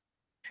growth.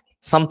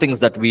 Some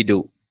things that we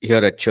do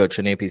here at church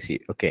in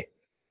APC. Okay.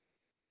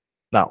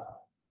 Now,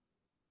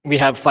 we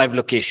have 5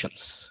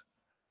 locations.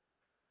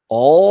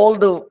 All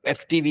the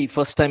FTV,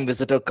 first-time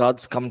visitor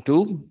cards, come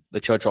to the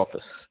church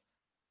office.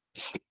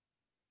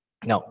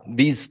 Now,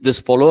 this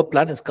follow-up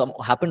plan has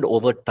happened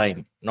over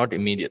time, not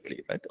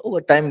immediately. Right?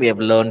 Over time, we have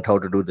learned how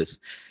to do this.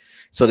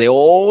 So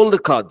all the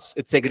cards,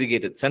 it's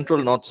segregated.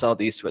 Central, North,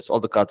 South, East, West, all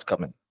the cards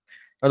come in.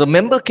 Now, the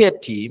member care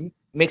team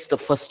makes the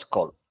first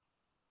call.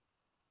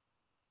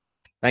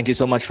 Thank you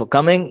so much for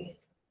coming.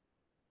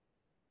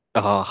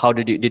 How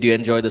did you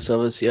enjoy the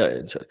service? Yeah, I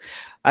enjoyed.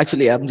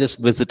 Actually, I'm just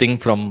visiting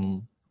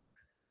from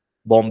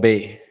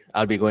Bombay.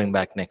 I'll be going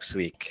back next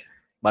week.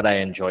 but I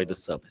enjoy the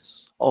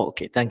service. Oh,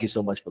 okay. Thank you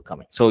so much for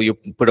coming. So you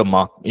put a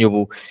mark,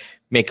 you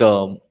make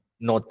a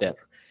note there.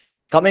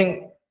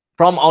 Coming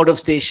from out of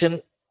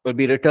station, will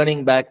be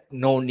returning back,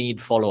 no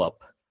need follow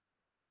up.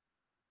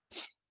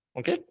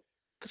 Okay?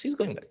 Because he's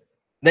going back.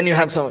 Then you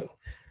have some,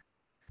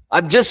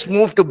 I've just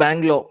moved to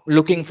Bangalore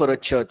looking for a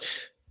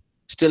church,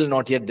 still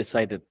not yet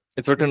decided.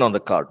 It's written on the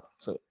card.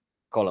 So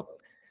call up.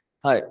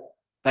 Hi,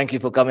 thank you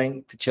for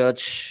coming to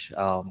church.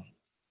 I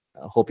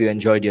hope you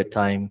enjoyed your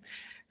time.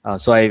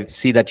 So I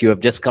see that you have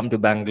just come to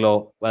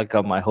Bangalore.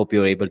 Welcome. I hope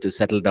you're able to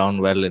settle down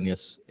well in your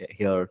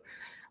here.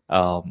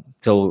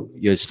 So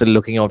you're still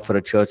looking out for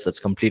a church. That's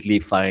completely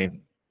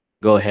fine.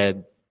 Go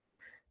ahead.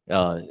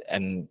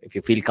 And if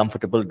you feel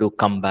comfortable, do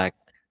come back.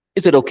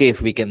 Is it okay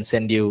if we can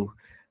send you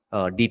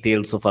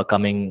details of our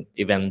coming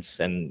events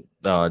and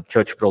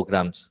church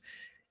programs?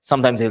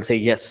 Sometimes they'll say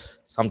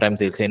yes. Sometimes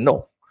they'll say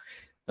no.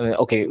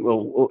 Okay,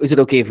 well, is it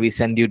okay if we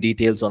send you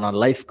details on our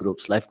life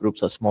groups? Life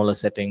groups are smaller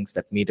settings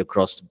that meet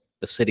across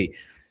the city.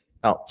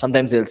 Now,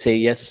 sometimes they'll say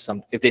yes.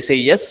 If they say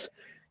yes,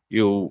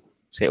 you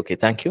say, okay,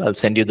 thank you. I'll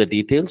send you the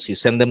details. You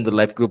send them the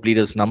life group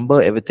leader's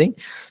number, everything.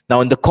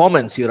 Now, in the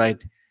comments, you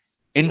write,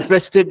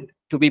 interested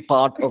to be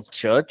part of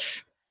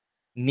church,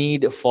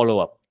 need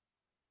follow-up.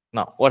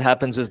 Now, what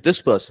happens is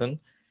this person,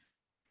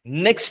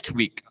 next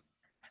week,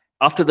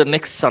 after the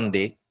next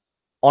Sunday,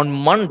 on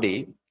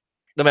Monday,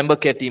 the member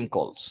care team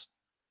calls.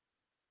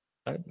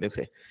 Right? They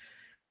say,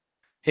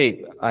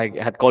 hey, I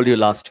had called you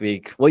last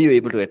week. Were you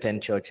able to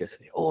attend church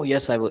yesterday? Oh,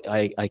 yes,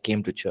 I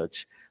came to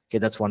church. Okay,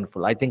 that's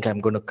wonderful. I think I'm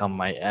going to come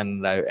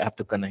and I have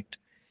to connect.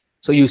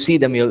 So you see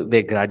them,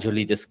 they're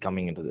gradually just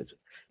coming into it.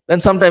 Then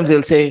sometimes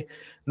they'll say,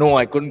 no,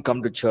 I couldn't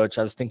come to church.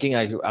 I was thinking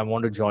I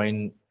want to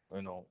join,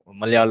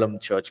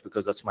 Malayalam church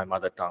because that's my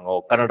mother tongue,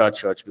 or Kannada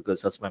church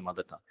because that's my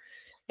mother tongue.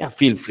 Yeah,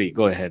 feel free,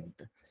 go ahead.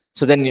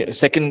 So then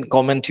second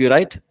comment you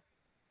write,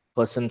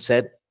 person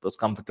said was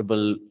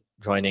comfortable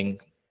joining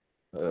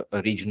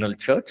a regional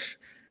church,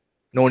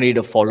 no need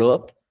of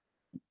follow-up,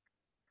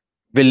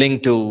 willing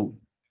to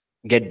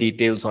get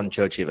details on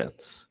church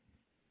events.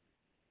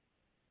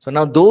 So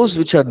now those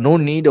which are no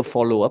need of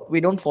follow-up, we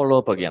don't follow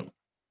up again.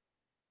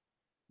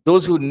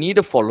 Those who need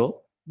a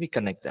follow, we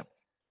connect them.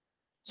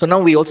 So now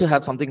we also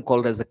have something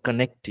called as a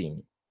connect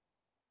team,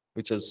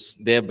 which was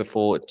there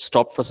before. It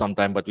stopped for some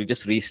time, but we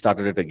just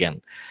restarted it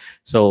again.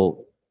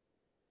 So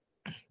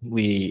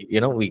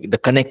the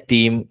connect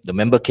team, the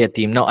member care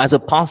team. Now, as a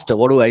pastor,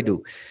 what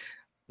do?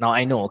 Now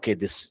I know, okay,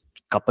 this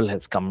couple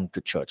has come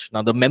to church.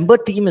 Now the member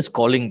team is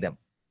calling them.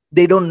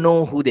 They don't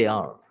know who they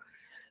are.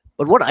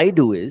 But what I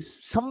do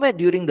is, somewhere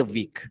during the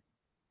week,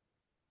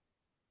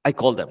 I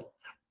call them.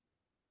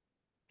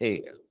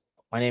 Hey,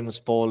 my name is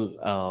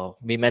Paul.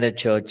 We met at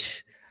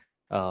church.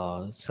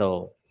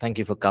 So thank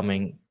you for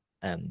coming.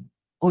 And,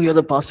 oh, you're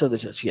the pastor of the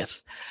church?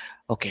 Yes.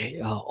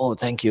 Okay. Oh,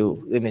 thank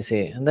you. They may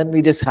say. And then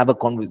we just have a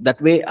conversation.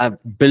 That way I've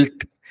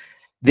built,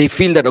 they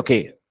feel that,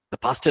 okay, the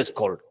pastor is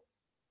called.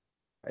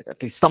 Right?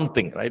 At least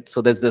something, right?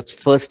 So there's this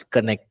first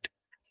connect,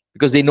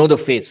 because they know the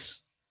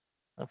face.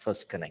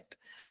 First connect.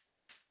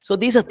 So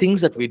these are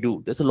things that we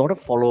do. There's a lot of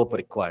follow-up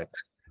required.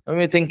 When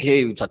we think,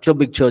 hey, such a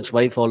big church,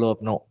 why follow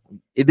up? No,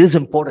 it is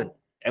important.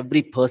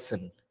 Every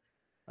person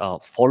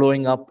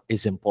following up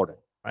is important,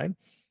 right?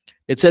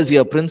 It says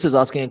here, Prince is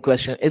asking a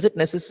question. Is it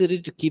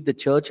necessary to keep the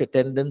church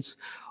attendance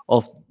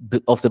of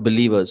the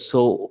believers?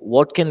 So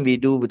what can we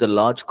do with a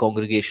large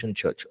congregation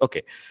church?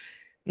 Okay.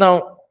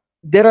 Now,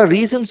 there are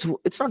reasons.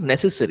 It's not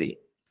necessary.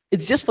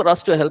 It's just for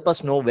us to help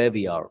us know where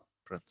we are,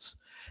 Prince.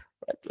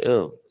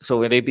 Right?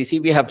 So in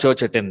APC, we have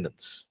church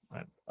attendance.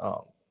 Right?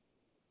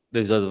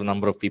 There's a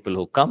number of people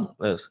who come.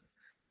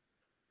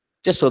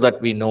 Just so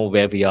that we know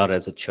where we are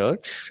as a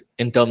church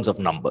in terms of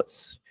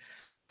numbers.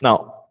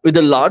 Now, with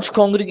a large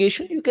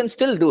congregation, you can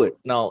still do it.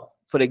 Now,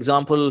 for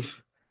example,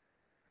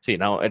 see,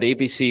 now at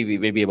APC, we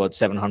may be about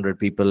 700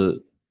 people.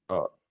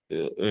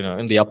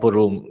 In the upper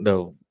room,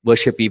 the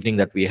worship evening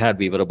that we had,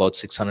 we were about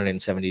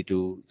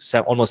 672,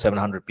 almost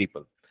 700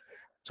 people.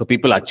 So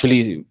people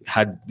actually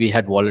we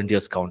had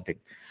volunteers counting.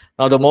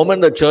 Now, the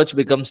moment the church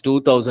becomes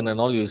 2,000 and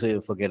all, you say,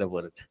 forget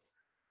about it.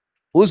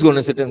 Who's going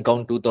to sit and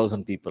count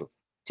 2,000 people?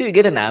 So you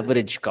get an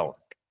average count,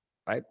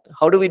 right?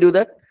 How do we do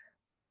that?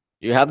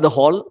 You have the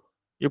hall,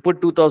 you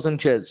put 2,000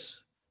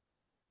 chairs.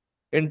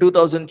 In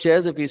 2,000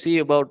 chairs, if you see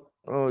about,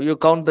 you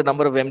count the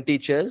number of empty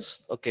chairs,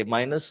 okay,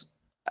 minus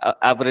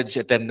average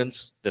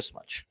attendance, this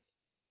much,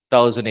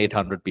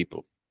 1,800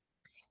 people.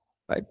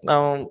 Right?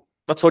 Now,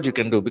 that's what you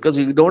can do, because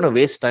you don't want to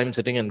waste time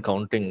sitting and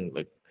counting.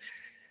 Like,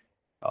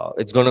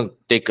 it's going to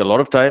take a lot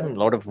of time, a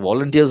lot of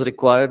volunteers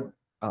required.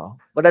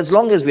 But as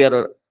long as we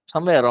are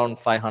somewhere around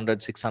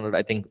 500, 600,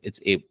 I think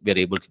we're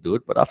able to do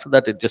it. But after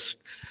that, it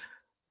just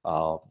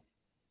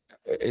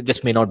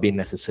may not be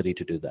necessary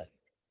to do that.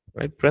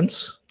 Right,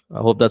 Prince? I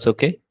hope that's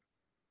okay.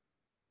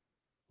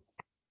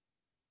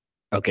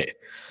 Okay.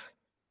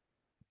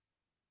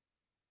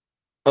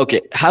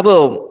 Okay. Have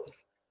a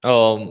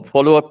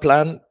follow-up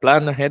plan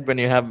ahead when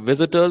you have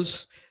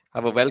visitors.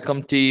 Have a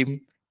welcome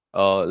team.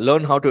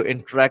 Learn how to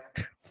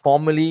interact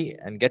formally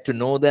and get to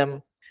know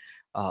them.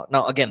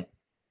 Now, again,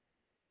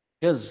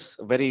 here's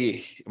a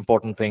very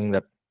important thing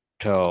that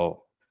uh,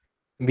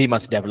 we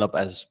must develop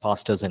as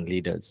pastors and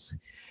leaders.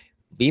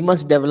 We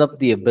must develop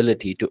the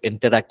ability to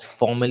interact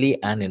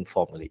formally and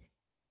informally.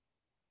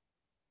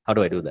 How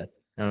do I do that?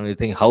 And you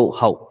think,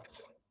 how?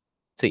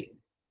 See,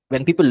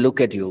 when people look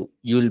at you,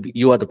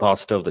 you are the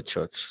pastor of the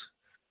church.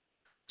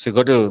 So you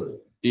got to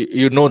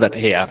you know that,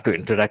 hey, I have to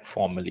interact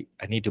formally.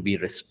 I need to be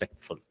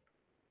respectful.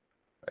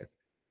 Right?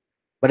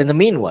 But in the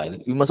meanwhile,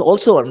 you must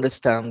also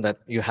understand that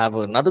you have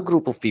another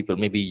group of people,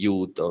 maybe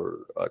youth or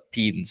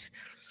teens,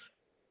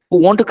 who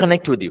want to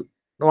connect with you.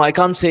 No, I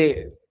can't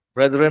say,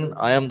 brethren,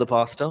 I am the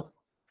pastor,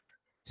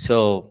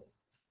 so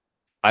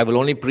I will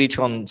only preach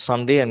on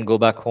Sunday and go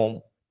back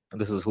home.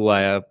 This is who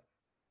I am.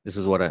 This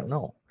is what I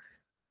know.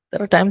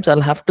 There are times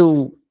I'll have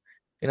to,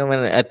 when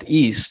at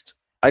East,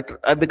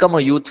 I become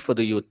a youth for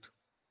the youth.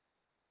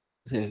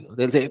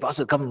 They'll say, hey,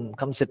 Pastor, come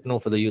sit no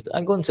for the youth.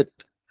 I'll go and sit.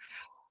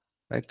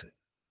 Right.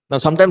 Now,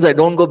 sometimes I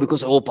don't go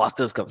because, oh,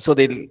 pastors come. So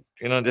they'll,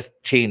 just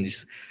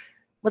change.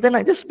 But then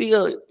I just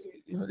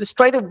just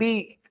try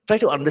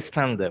to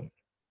understand them.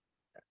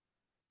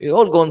 We've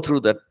all gone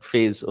through that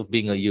phase of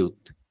being a youth,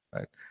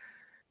 right?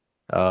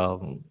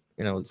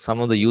 Some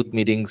of the youth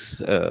meetings,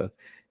 the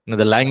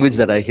language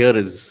that I hear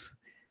is,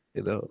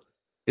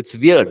 it's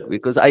weird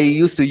because I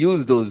used to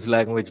use those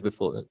language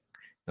before.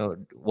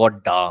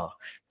 What da,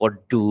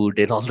 what dude,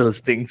 and all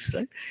those things,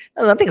 right?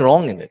 There's nothing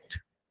wrong in it.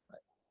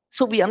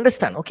 So we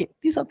understand, okay,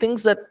 these are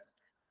things that,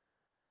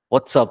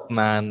 what's up,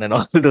 man, and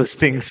all those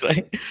things,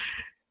 right?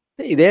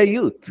 Hey, they're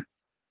youth.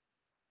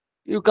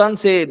 You can't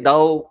say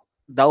thou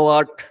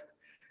art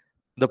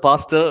the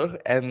pastor,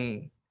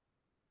 and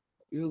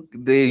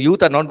the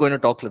youth are not going to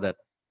talk to that,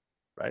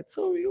 right?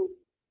 So you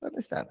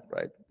understand,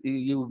 right?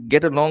 You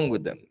get along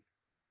with them,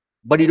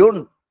 but you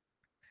don't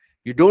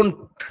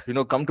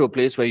come to a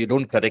place where you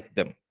don't correct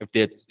them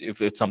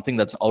if it's something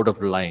that's out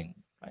of line.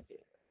 Right?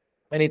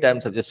 Many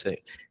times I've just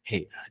say,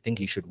 hey, I think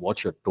you should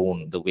watch your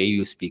tone, the way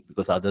you speak,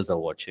 because others are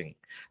watching,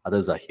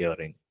 others are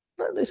hearing.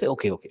 And they say,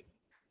 okay.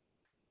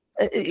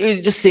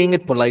 You're just saying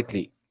it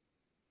politely,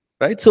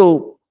 right?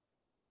 So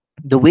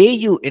the way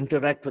you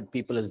interact with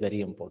people is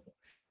very important.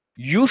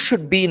 You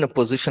should be in a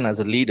position as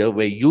a leader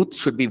where youth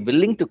should be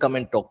willing to come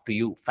and talk to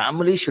you.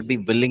 Families should be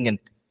willing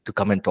to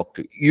come and talk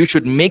to you. You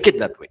should make it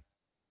that way.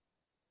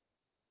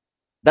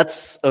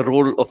 That's a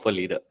role of a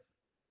leader.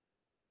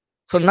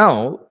 So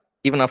now,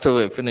 even after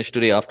we finish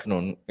today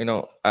afternoon,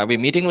 I'll be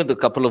meeting with a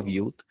couple of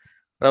youth,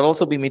 but I'll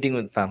also be meeting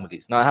with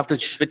families. Now I have to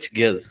switch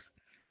gears.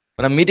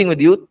 When I'm meeting with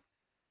youth,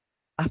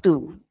 I have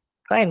to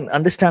try and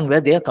understand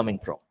where they are coming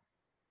from.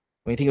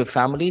 Meeting with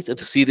families,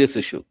 it's a serious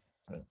issue.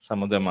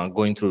 Some of them are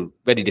going through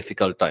very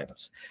difficult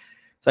times.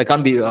 So I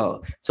can't be,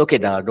 it's okay,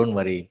 Dad, don't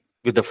worry,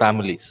 with the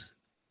families.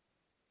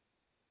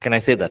 Can I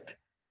say that?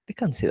 I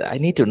can't say that. I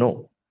need to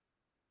know.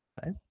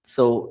 Right?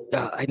 So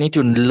I need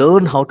to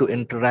learn how to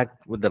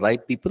interact with the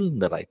right people in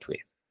the right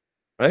way.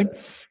 Right?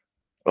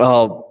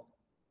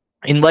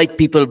 Invite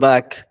people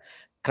back,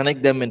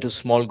 connect them into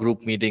small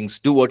group meetings,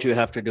 do what you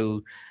have to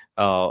do.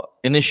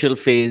 Initial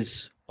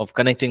phase of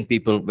connecting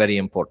people, very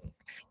important.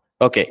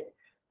 Okay.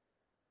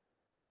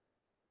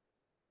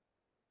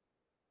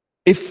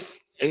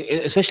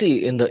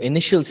 Especially in the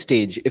initial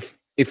stage,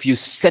 if you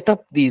set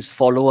up these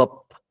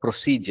follow-up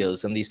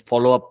procedures and these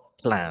follow-up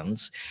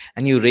plans,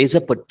 and you raise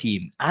up a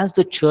team, as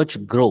the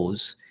church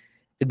grows,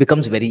 it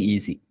becomes very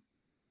easy.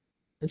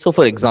 And so,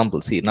 for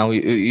example, see, now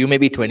you may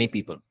be 20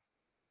 people.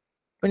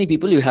 20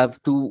 people, you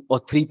have 2 or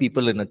 3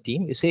 people in a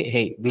team. You say,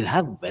 hey, we'll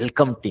have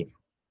welcome team.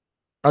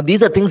 Now,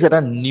 these are things that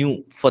are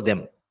new for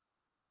them.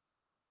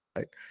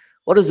 Right?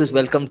 What is this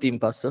welcome team,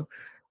 Pastor?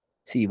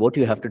 See, what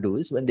you have to do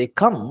is when they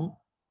come,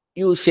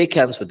 you shake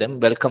hands with them,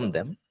 welcome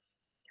them.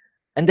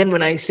 And then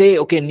when I say,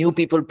 okay, new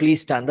people,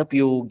 please stand up,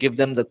 you give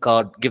them the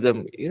card, give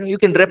them, you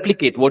can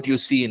replicate what you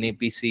see in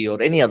APC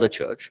or any other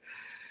church.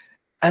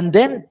 And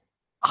then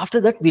after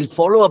that, we'll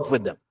follow up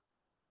with them.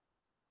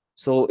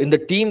 So in the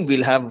team,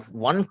 we'll have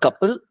 1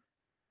 couple,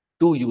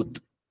 2 youth.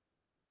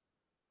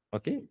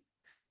 Okay.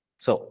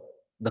 So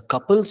the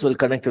couples will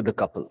connect with the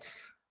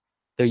couples.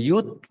 The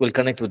youth will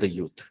connect with the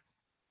youth.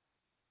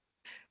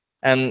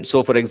 And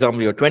so, for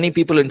example, you're 20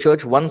 people in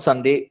church, one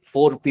Sunday,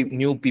 4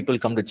 new people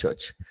come to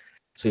church.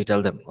 So you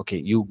tell them, okay,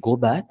 you go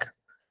back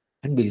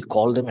and we'll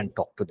call them and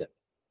talk to them.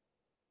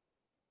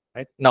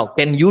 Right? Now,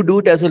 can you do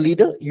it as a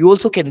leader? You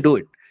also can do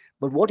it.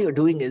 But what you're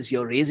doing is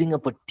you're raising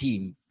up a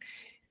team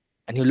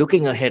and you're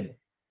looking ahead.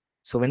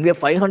 So when we have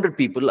 500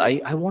 people,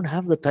 I won't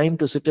have the time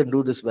to sit and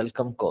do this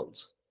welcome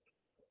calls.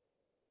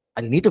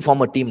 I need to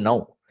form a team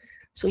now.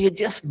 So you're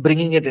just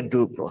bringing it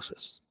into a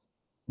process.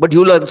 But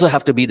you'll also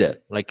have to be there.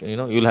 Like,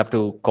 you'll have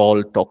to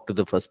call, talk to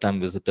the first-time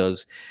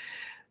visitors.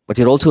 But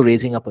you're also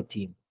raising up a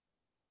team.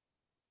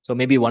 So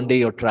maybe one day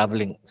you're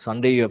traveling.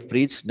 Sunday you have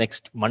preached.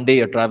 Next Monday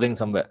you're traveling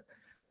somewhere.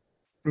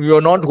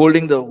 You're not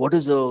holding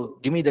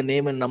give me the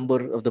name and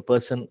number of the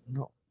person.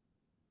 No.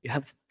 You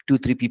have 2,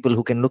 3 people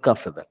who can look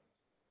after that.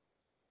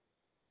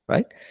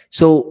 Right?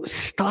 So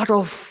start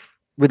off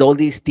with all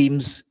these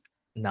teams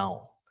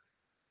now.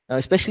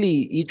 especially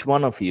each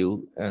one of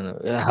you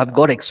have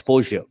got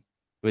exposure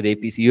with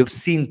APC. You have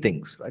seen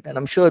things, right? And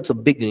I'm sure it's a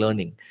big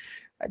learning.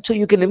 Right? So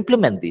you can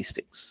implement these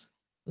things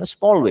in a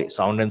small way.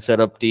 Sound and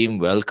setup team,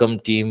 welcome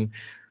team.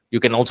 You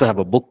can also have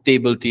a book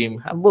table team,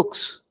 have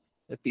books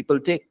that people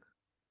take.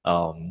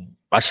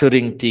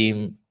 Ushering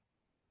team,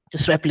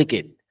 just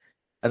replicate.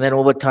 And then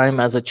over time,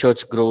 as a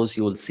church grows,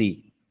 you will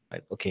see,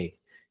 right? Okay,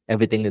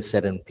 everything is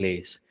set in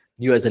place.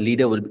 You as a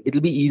leader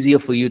it'll be easier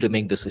for you to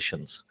make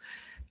decisions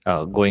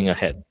going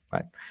ahead,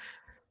 right?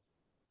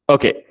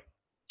 Okay,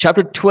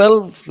 chapter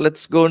 12.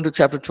 Let's go into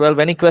chapter 12.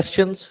 Any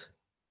questions?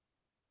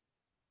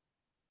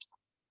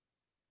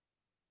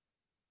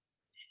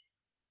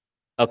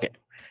 Okay,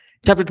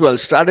 chapter 12,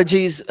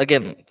 strategies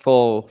again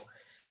for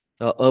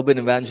urban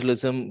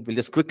evangelism. We'll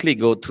just quickly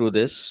go through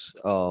this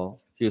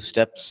few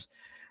steps.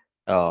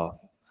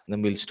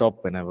 Then we'll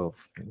stop whenever, a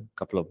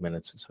couple of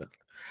minutes as well.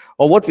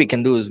 Or what we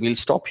can do is we'll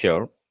stop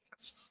here.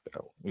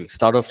 We'll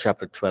start off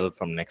chapter 12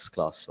 from next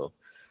class. So,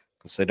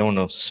 because I don't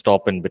want to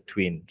stop in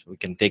between. We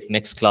can take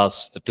next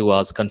class, the 2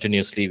 hours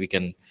continuously. We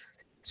can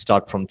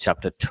start from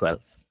chapter 12.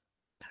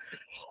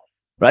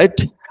 Right?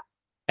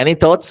 Any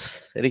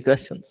thoughts? Any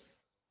questions?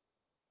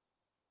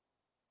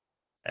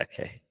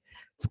 Okay,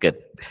 it's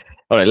good.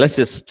 All right, let's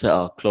just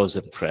close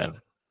in prayer.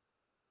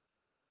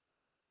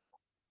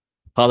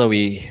 Father,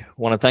 we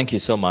want to thank you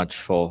so much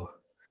for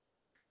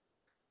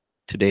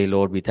today,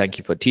 Lord. We thank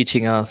you for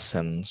teaching us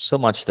and so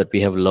much that we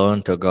have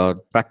learned, oh God,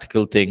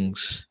 practical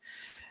things.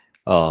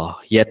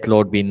 Yet,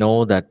 Lord, we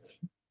know that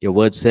your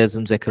word says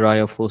in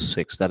Zechariah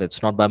 4:6 that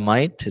it's not by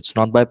might, it's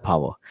not by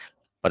power,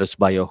 but it's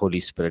by your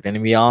Holy Spirit.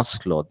 And we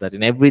ask, Lord, that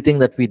in everything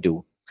that we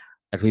do,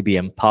 that we be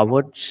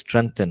empowered,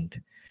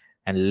 strengthened,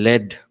 and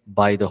led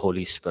by the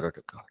Holy Spirit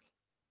of God.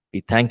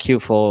 We thank you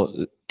for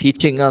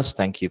teaching us.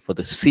 Thank you for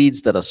the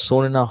seeds that are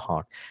sown in our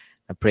heart.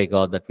 I pray,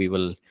 God, that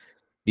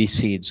these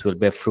seeds will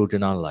bear fruit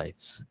in our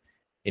lives.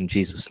 In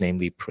Jesus' name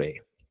we pray.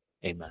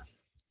 Amen.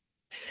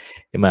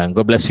 Amen.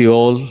 God bless you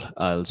all.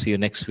 I'll see you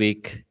next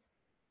week.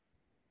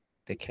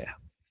 Take care.